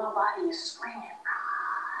cell in my body is screaming, God.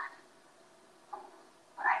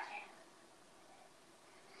 But I can't.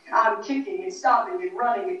 I'm kicking and stomping and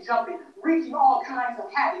running and jumping, wreaking all kinds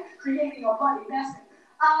of havoc, creating a bloody mess. And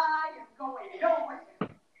I am going nowhere.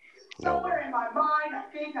 Somewhere in my mind, I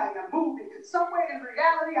think I am moving. Somewhere in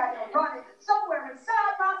reality, I am running. Somewhere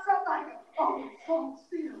inside myself, I am so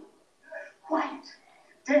still. Quiet.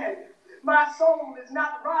 Dead. My soul is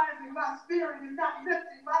not rising. My spirit is not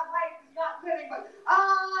lifting. My life is not living. But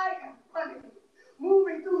I am running.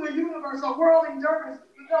 Moving through the universe, a whirling dervish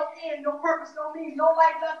with no end, no purpose, no means, no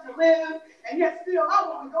life left to live. And yet still, I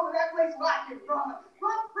want to go to that place where I can run.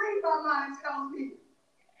 Run free, my mind tells me.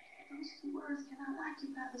 Those 2 words cannot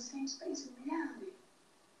occupy the same space in reality.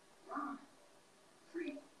 Run.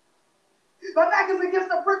 Free. My back is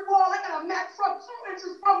against a brick wall. I got a Mack truck 2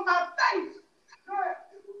 inches from my face.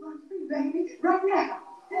 Run free, baby. Right now.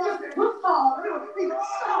 It just looks hard. It would be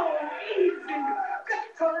so easy.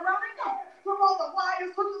 Just turn around and go. From all the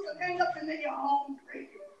wires, hookers, and hang-ups, and then you're home free.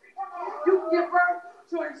 You can give birth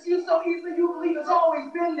to an excuse so easily you believe it's always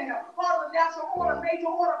been there. Part of the natural order, major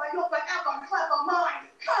order, but you're forever clever mind,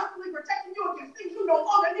 constantly protecting you against things you no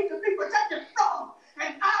longer need to be protected from.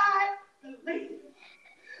 And I believe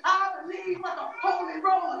like a holy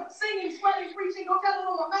roller, singing, sweating, preaching, no telling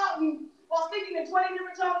on the mountain, while speaking in 20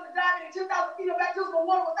 different tongues and diving in 10,000 feet of baptismal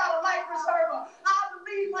water without a life preserver. I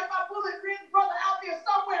believe like my bullet-ridden brother out there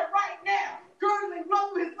somewhere right now, gurgling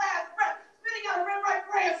run through his last breath, spitting out a red right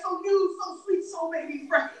prayer, so new, so sweet, so baby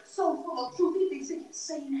fresh, so full of truth, he thinks he can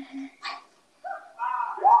save his life.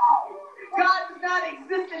 God does not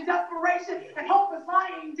exist in desperation, and hope is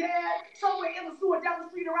lying dead somewhere in the sewer, down the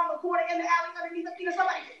street, around the corner, in the alley, underneath the feet of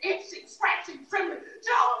somebody, itching, scratching, trembling,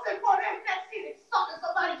 jonesing for that skin, sucking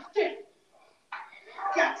somebody's skin.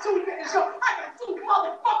 Got 2 minutes, yo. I got 2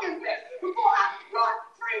 motherfucking minutes before I run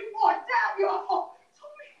free or die, yo. 2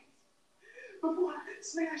 minutes before I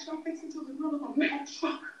smash my face into the grill of a Mack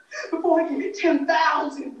truck. Before I get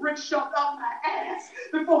 10,000 bricks shoved up my ass.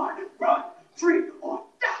 Before I run free or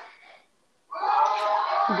die.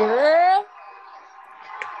 Girl.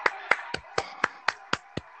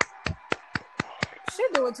 She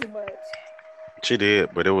doing too much. She did,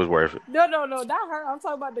 but it was worth it. No, not her. I'm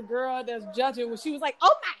talking about the girl that's judging when she was like,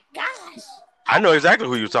 oh my gosh. I know exactly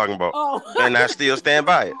who you're talking about. Oh. And I still stand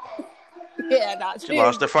by it. Yeah, nah, She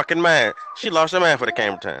lost her fucking mind. She lost her mind for the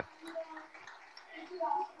camera time.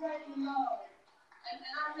 And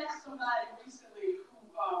I met somebody recently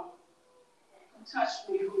who touched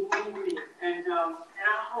me, who moved me, and I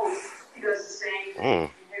hope he does the same thing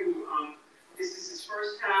for you. This is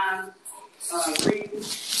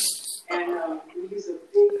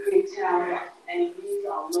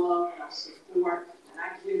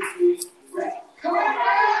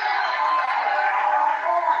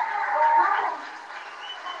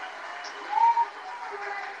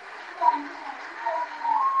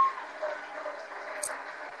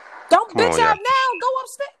Good on, job now. Go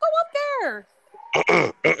upstairs. Go up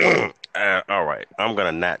there. All right. I'm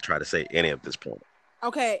going to not try to say any of this point.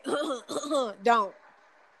 Okay. Don't.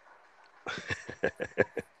 I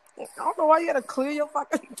don't know why you had to clear your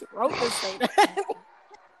fucking throat to say that.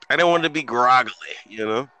 I didn't want it to be groggly, you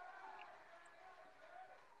know?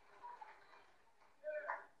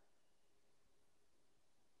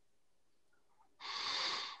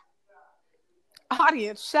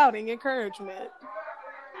 Audience shouting encouragement.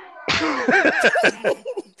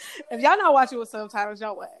 If y'all not watching with subtitles,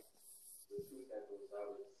 y'all whack. I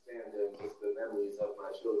would stand there with the memories of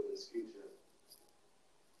my children's future.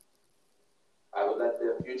 I would let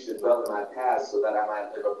their future dwell in my past so that I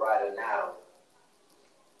might live a brighter now.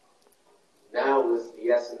 Now is the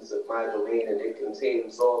essence of my domain, and it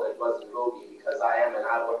contains all that was and will be, because I am and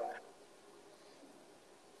I will.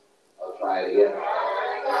 I'll try it again.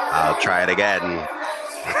 I'll try it again.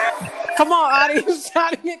 Come on, audience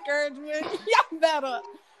shouting encouragement. Y'all better.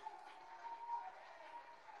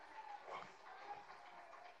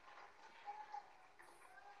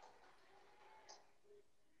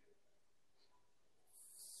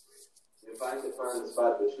 If I could find the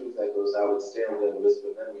spot where truth echoes, I would stand there and whisper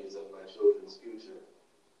memories of my children's future.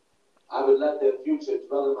 I would let their future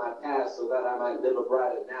dwell in my past so that I might live a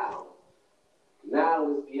brighter now. Now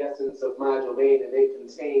is the essence of my domain, and it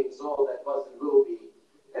contains all that was and will be.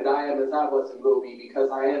 And I am as I was and will be, because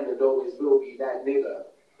I am and always will be that nigga.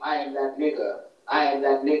 I am that nigga. I am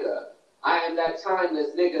that nigga. I am that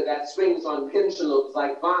timeless nigga that swings on pendulums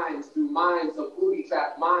like vines through minds of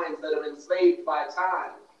booby-trapped minds that are enslaved by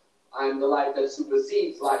time. I am the life that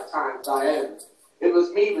supersedes lifetimes. I am. It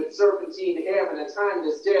was me with serpentine hair and a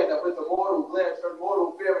timeless stare that with a mortal glare turned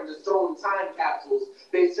mortal fear into stone time capsules.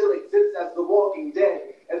 They still exist as the walking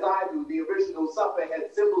dead, as I do, the original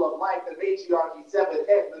supperhead, symbol of life and matriarchy, severed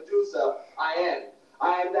head, Medusa. I am.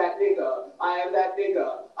 I am that nigga. I am that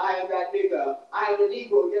nigga. I am that nigga. I am a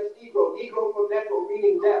Negro, yes, Negro. Negro from Negro,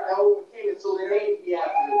 meaning death. I overcame it, so they named me after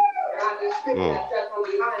it. And I just spitting at death from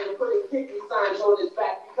behind and putting kidney signs on his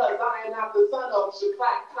back, because I am not the son of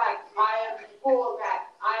Shaklack Clack. I am before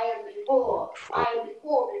that. I am before. I am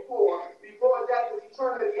before. Before death is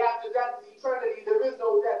eternity. After death is eternity. There is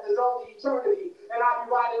no death. There's only eternity. And I'll be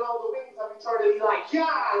riding on the wings of eternity like,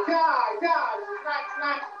 God,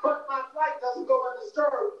 snack. But my flight doesn't go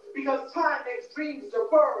undisturbed, because time makes dreams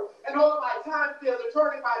defer. And all of my time fears are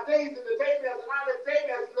turning my days into daymares, and I live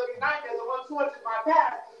daymares and living nightmares of untortured my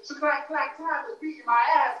past. So clack, time is beating my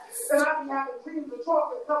ass. And I be having dreams of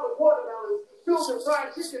chocolate-covered watermelons, filled with fried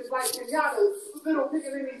chickens like pinatas, little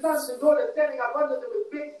pickaninny sons and daughters standing up under them with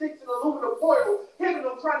big sticks and aluminum foil, hitting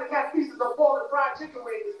them trying to catch pieces of fallen fried chicken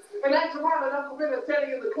wings. And Aunt Jemima and Uncle Ben are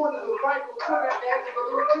standing in the corners with rifles pointing at the heads of the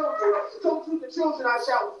little children. Don't shoot the children, I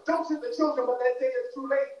shout. Don't shoot the children, but they say it's too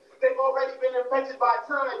late. They've already been infected by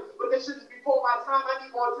time, but this shit is before my time. I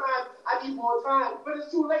need more time. I need more time. But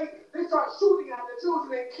it's too late. They start shooting at the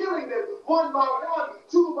children and killing them 1 by 1,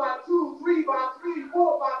 2 by 2, 3 by 3,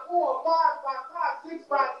 4 by 4, 5 by 5, 6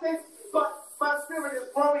 by 6. But my spirit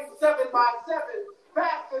is growing 7 by 7,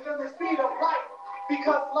 faster than the speed of light.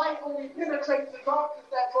 Because light only penetrates the darkness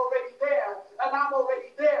that's already there, and I'm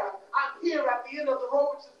already there. I'm here at the end of the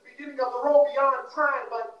road, which is the beginning of the road beyond time.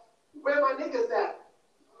 But where my niggas at?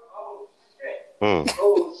 Oh shit!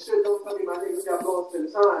 Oh shit! Don't tell me my niggas got lost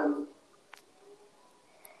in time.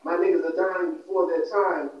 My niggas are dying before their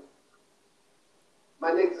time.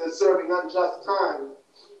 My niggas are serving unjust time.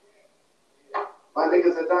 My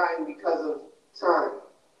niggas are dying because of time.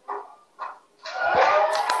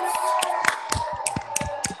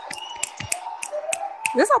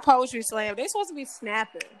 This is a poetry slam. They supposed to be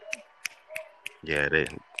snapping. Yeah,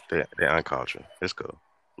 they're uncultured. It's cool.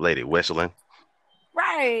 Lady whistling.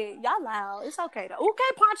 Right. Y'all loud. It's okay though.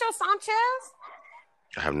 Okay, Pancho Sanchez.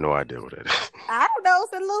 I have no idea what it is. I don't know.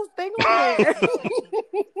 It's a little thing on there.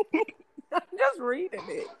 I'm just reading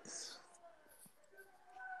it.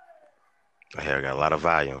 My hair got a lot of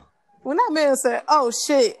volume. When that man said, "Oh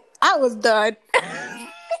shit," I was done.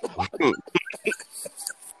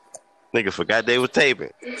 Niggas forgot they was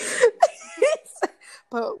taping.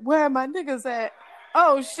 But where are my niggas at?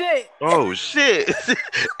 Oh shit! Oh shit!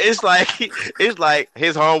 It's like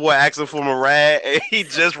his homeboy asking for a ride, and he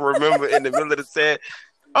just remembered in the middle of the set.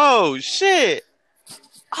 Oh shit!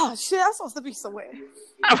 Oh shit! I'm supposed to be somewhere.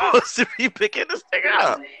 I'm supposed to be picking this thing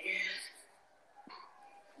up.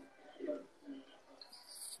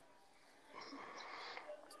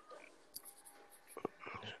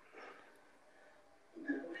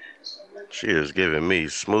 She is giving me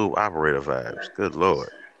smooth operator vibes. Good Lord.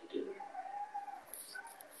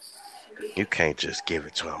 You can't just give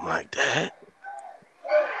it to him like that.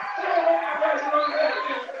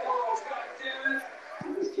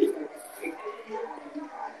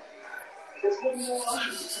 Just one more. I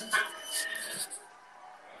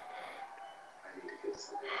need to get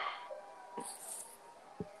some.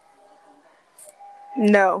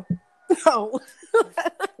 No. No.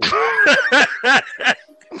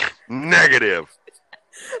 Negative.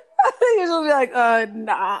 He's gonna be like,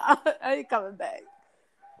 nah, I ain't coming back.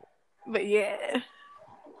 But yeah.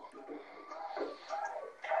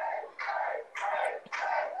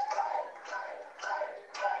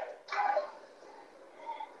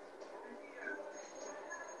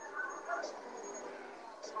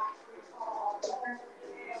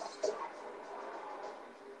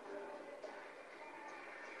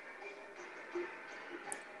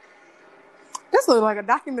 This looks like a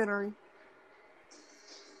documentary.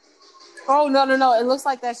 Oh, no. It looks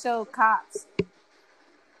like that show Cops.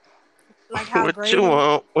 Like how What Grady... you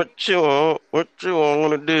want? What you want? What you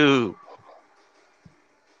want to do?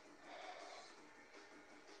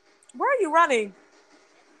 Where are you running?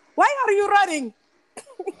 Why are you running?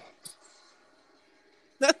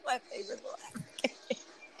 That's my favorite one.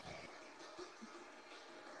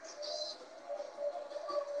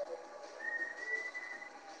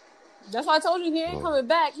 That's why I told you he ain't coming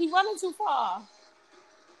back. He running too far.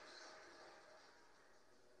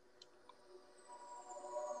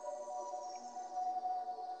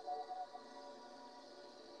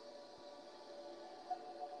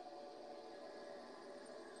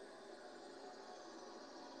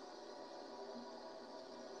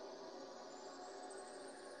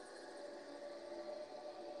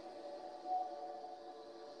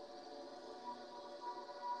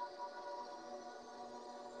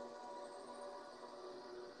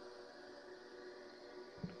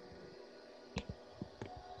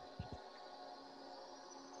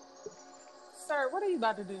 Sir, what are you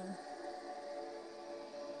about to do?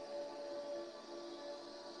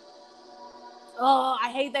 Oh, I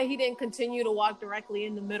hate that he didn't continue to walk directly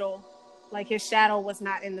in the middle. Like his shadow was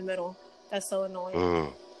not in the middle. That's so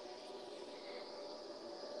annoying.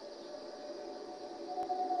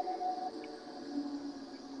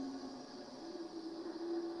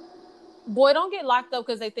 Boy, don't get locked up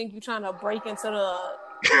because they think you're trying to break into the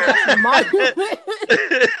monument.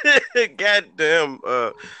 Goddamn.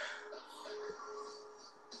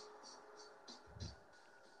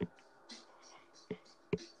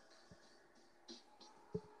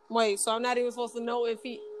 Wait, so I'm not even supposed to know if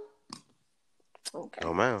he... Okay.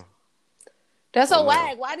 Oh, man. That's so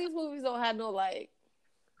whack. Why these movies don't have no, like...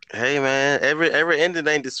 Hey, man, every ending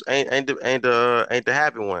ain't the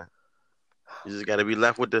happy one. You just got to be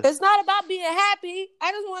left with the... It's not about being happy.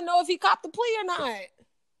 I just want to know if he copped the plea or not.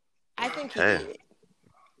 I think he did.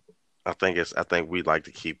 I think we'd like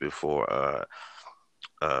to keep it for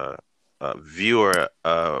viewer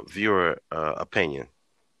opinion.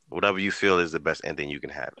 Whatever you feel is the best ending you can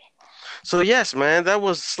have. So yes, man, that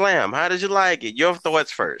was Slam. How did you like it? Your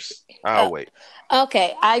thoughts first. I'll wait.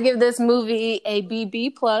 Okay, I give this movie a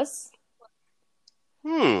BB+. BB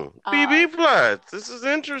plus. This is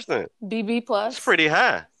interesting. BB+. It's pretty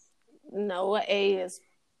high. No, an A is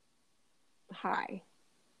high.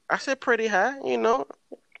 I said pretty high, you know.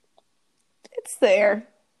 It's there.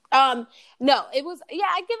 No, it was, yeah,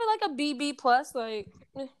 I give it like a BB+, like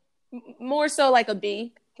more so like a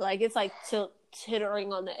B. Like it's like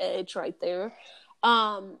tittering on the edge right there.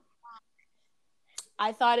 I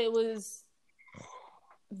thought it was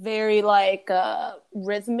very like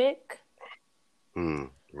rhythmic.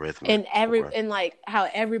 Rhythmic. And like how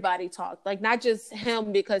everybody talked. Like not just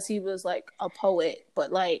him because he was like a poet,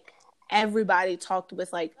 but like everybody talked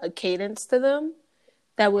with like a cadence to them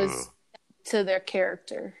that was to their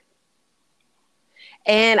character.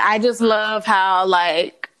 And I just love how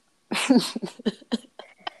like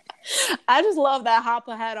I just love that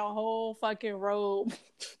Hopper had a whole fucking robe.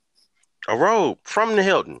 A robe from the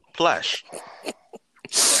Hilton, plush.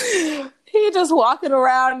 He just walking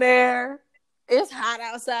around there. It's hot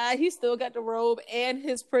outside. He still got the robe and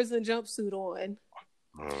his prison jumpsuit on.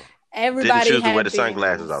 Everybody didn't choose to wear the beans.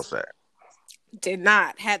 sunglasses outside. Did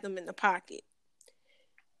not. Had them in the pocket.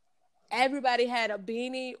 Everybody had a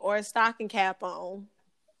beanie or a stocking cap on.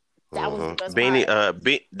 That was the best beanie. part.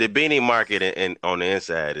 The beanie market on the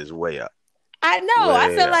inside is way up. I know. Way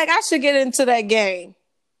I feel up. like I should get into that game.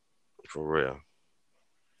 For real.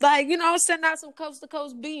 Like, you know, send out some coast to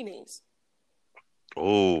coast beanies.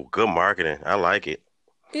 Oh, good marketing. I like it.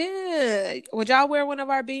 Yeah. Would y'all wear one of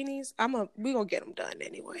our beanies? We gonna get them done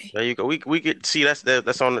anyway. There you go. We could see that's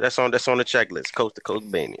on the checklist. Coast to coast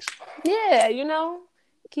beanies. Yeah, you know,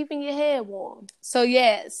 keeping your head warm. So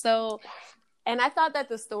yeah, and I thought that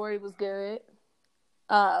the story was good.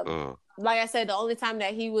 Like I said, the only time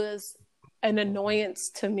that he was an annoyance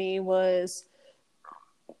to me was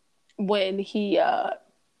when he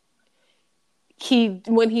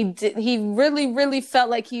really felt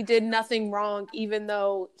like he did nothing wrong, even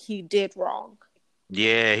though he did wrong.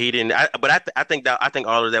 Yeah, he didn't. I think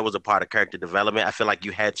all of that was a part of character development. I feel like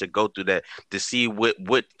you had to go through that to see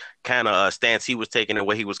what kind of stance he was taking and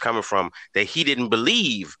where he was coming from. That he didn't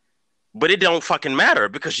believe, but it don't fucking matter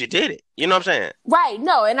because you did it. You know what I'm saying? Right.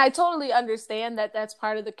 No, and I totally understand that that's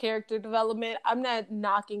part of the character development. I'm not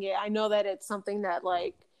knocking it. I know that it's something that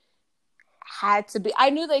like had to be.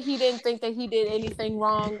 I knew that he didn't think that he did anything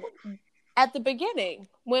wrong at the beginning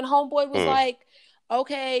when Homeboy was like,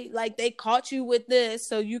 okay, like they caught you with this,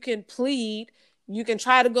 so you can plead, you can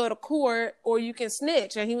try to go to court, or you can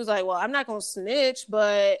snitch. And he was like, well, I'm not going to snitch,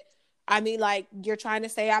 but I mean, like, you're trying to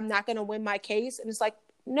say I'm not going to win my case. And it's like,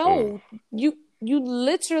 no, you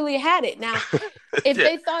literally had it. Now, if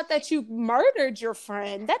they thought that you murdered your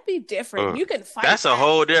friend, that'd be different. You can fight That's that. a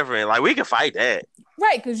whole different, like, we can fight that.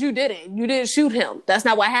 Right, because you didn't shoot him. That's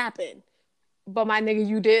not what happened. But my nigga,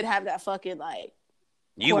 you did have that fucking, like,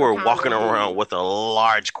 you were walking around with a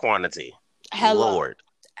large quantity. Lord.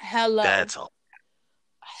 Hello. That's all.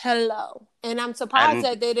 Hello. And I'm surprised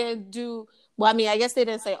that they didn't do, well, I mean, I guess they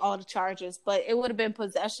didn't say all the charges, but it would have been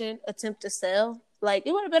possession, attempt to sell. Like,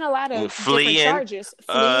 it would have been a lot of different charges.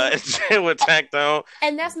 With tacked on.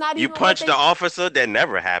 And that's not even you punched the officer. That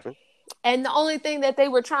never happened. And the only thing that they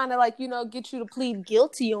were trying to, like, you know, get you to plead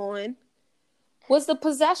guilty on was the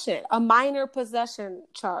possession, a minor possession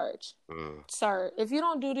charge. Sir, if you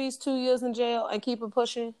don't do these 2 years in jail and keep it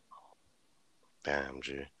pushing. Damn,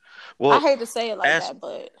 G. Well, I hate to say it like that,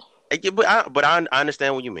 but I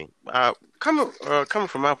understand what you mean. Coming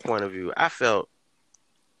from my point of view, I felt,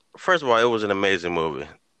 first of all, it was an amazing movie.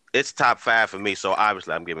 It's top 5 for me, so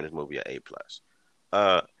obviously I'm giving this movie an A+.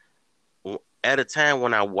 At a time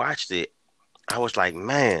when I watched it, I was like,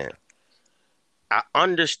 man, I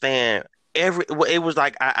understand it was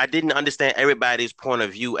like I didn't understand everybody's point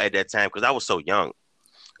of view at that time because I was so young.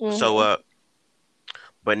 So,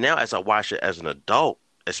 but now as I watch it as an adult,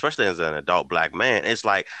 especially as an adult black man, it's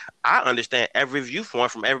like I understand every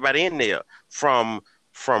viewpoint from everybody in there, from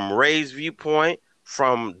Ray's viewpoint,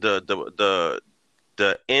 from the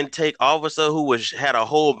intake officer who had a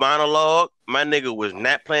whole monologue. My nigga was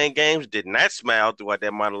not playing games, did not smile throughout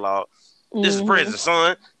that monologue. This is prison,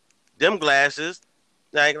 son. Them glasses.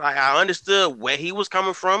 Like I understood where he was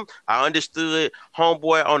coming from. I understood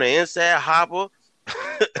Homeboy on the inside, Hopper.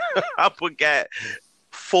 Hopper got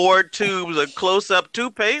 4 tubes of close-up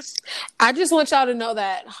toothpaste. I just want y'all to know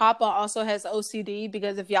that Hopper also has OCD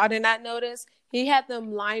because if y'all did not notice, he had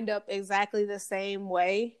them lined up exactly the same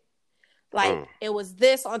way. Like it was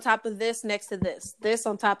this on top of this next to this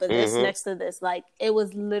on top of this next to this. Like it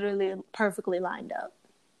was literally perfectly lined up.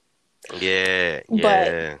 Yeah.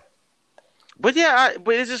 But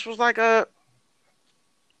it just was like as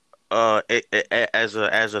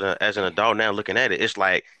an adult now looking at it, it's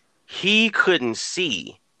like he couldn't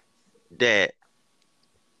see that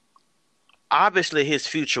obviously his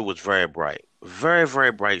future was very bright,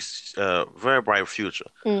 very bright future.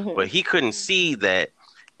 But he couldn't see that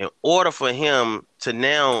in order for him to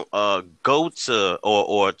now go to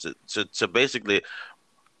or to basically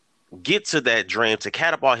get to that dream, to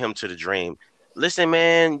catapult him to the dream. Listen,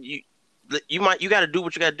 man, you got to do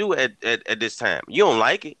what you got to do at this time. You don't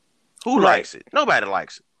like it. Who likes it? Nobody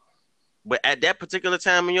likes it. But at that particular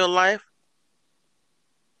time in your life,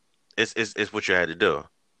 it's what you had to do.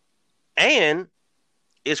 And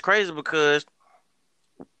it's crazy because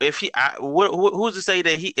who's to say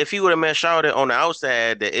that if he would have met Shawty on the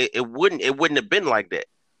outside, that it wouldn't have been like that.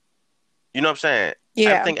 You know what I'm saying?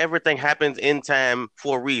 Yeah. I think everything happens in time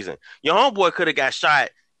for a reason. Your homeboy could have got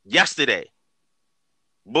shot yesterday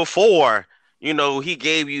before, you know, he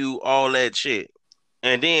gave you all that shit.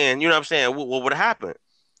 And then, you know what I'm saying, what would have happened?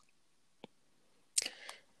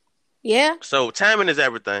 Yeah. So timing is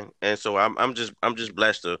everything. And so I'm just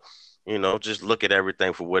blessed to, you know, just look at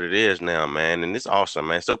everything for what it is now, man. And it's awesome,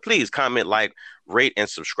 man. So please comment, like, rate, and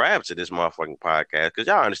subscribe to this motherfucking podcast because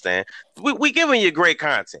y'all understand. We giving you great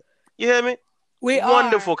content. You hear me?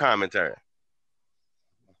 Wonderful commentary.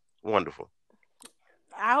 Wonderful.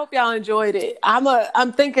 I hope y'all enjoyed it.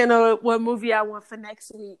 I'm thinking of what movie I want for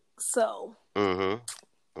next week. So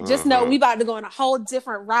just know we about to go in a whole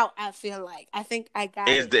different route. I feel like I think I got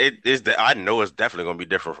it. I know it's definitely gonna be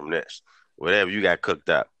different from this. Whatever you got cooked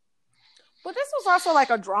up. But this was also like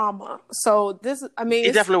a drama. So this, I mean,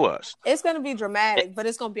 it definitely was. It's gonna be dramatic, but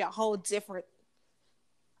it's gonna be a whole different.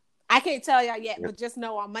 I can't tell y'all yet, but just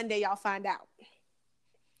know on Monday y'all find out.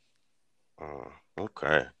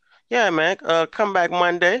 Okay. Yeah, man. Come back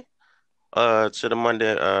Monday. To the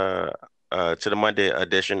Monday to the Monday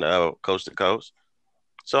edition of Coast to Coast.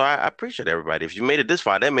 So I appreciate everybody. If you made it this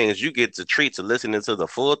far, that means you get the treat to listening to the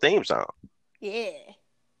full theme song. Yeah.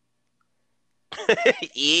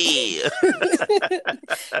 Yeah.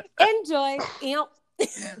 Enjoy. Yep.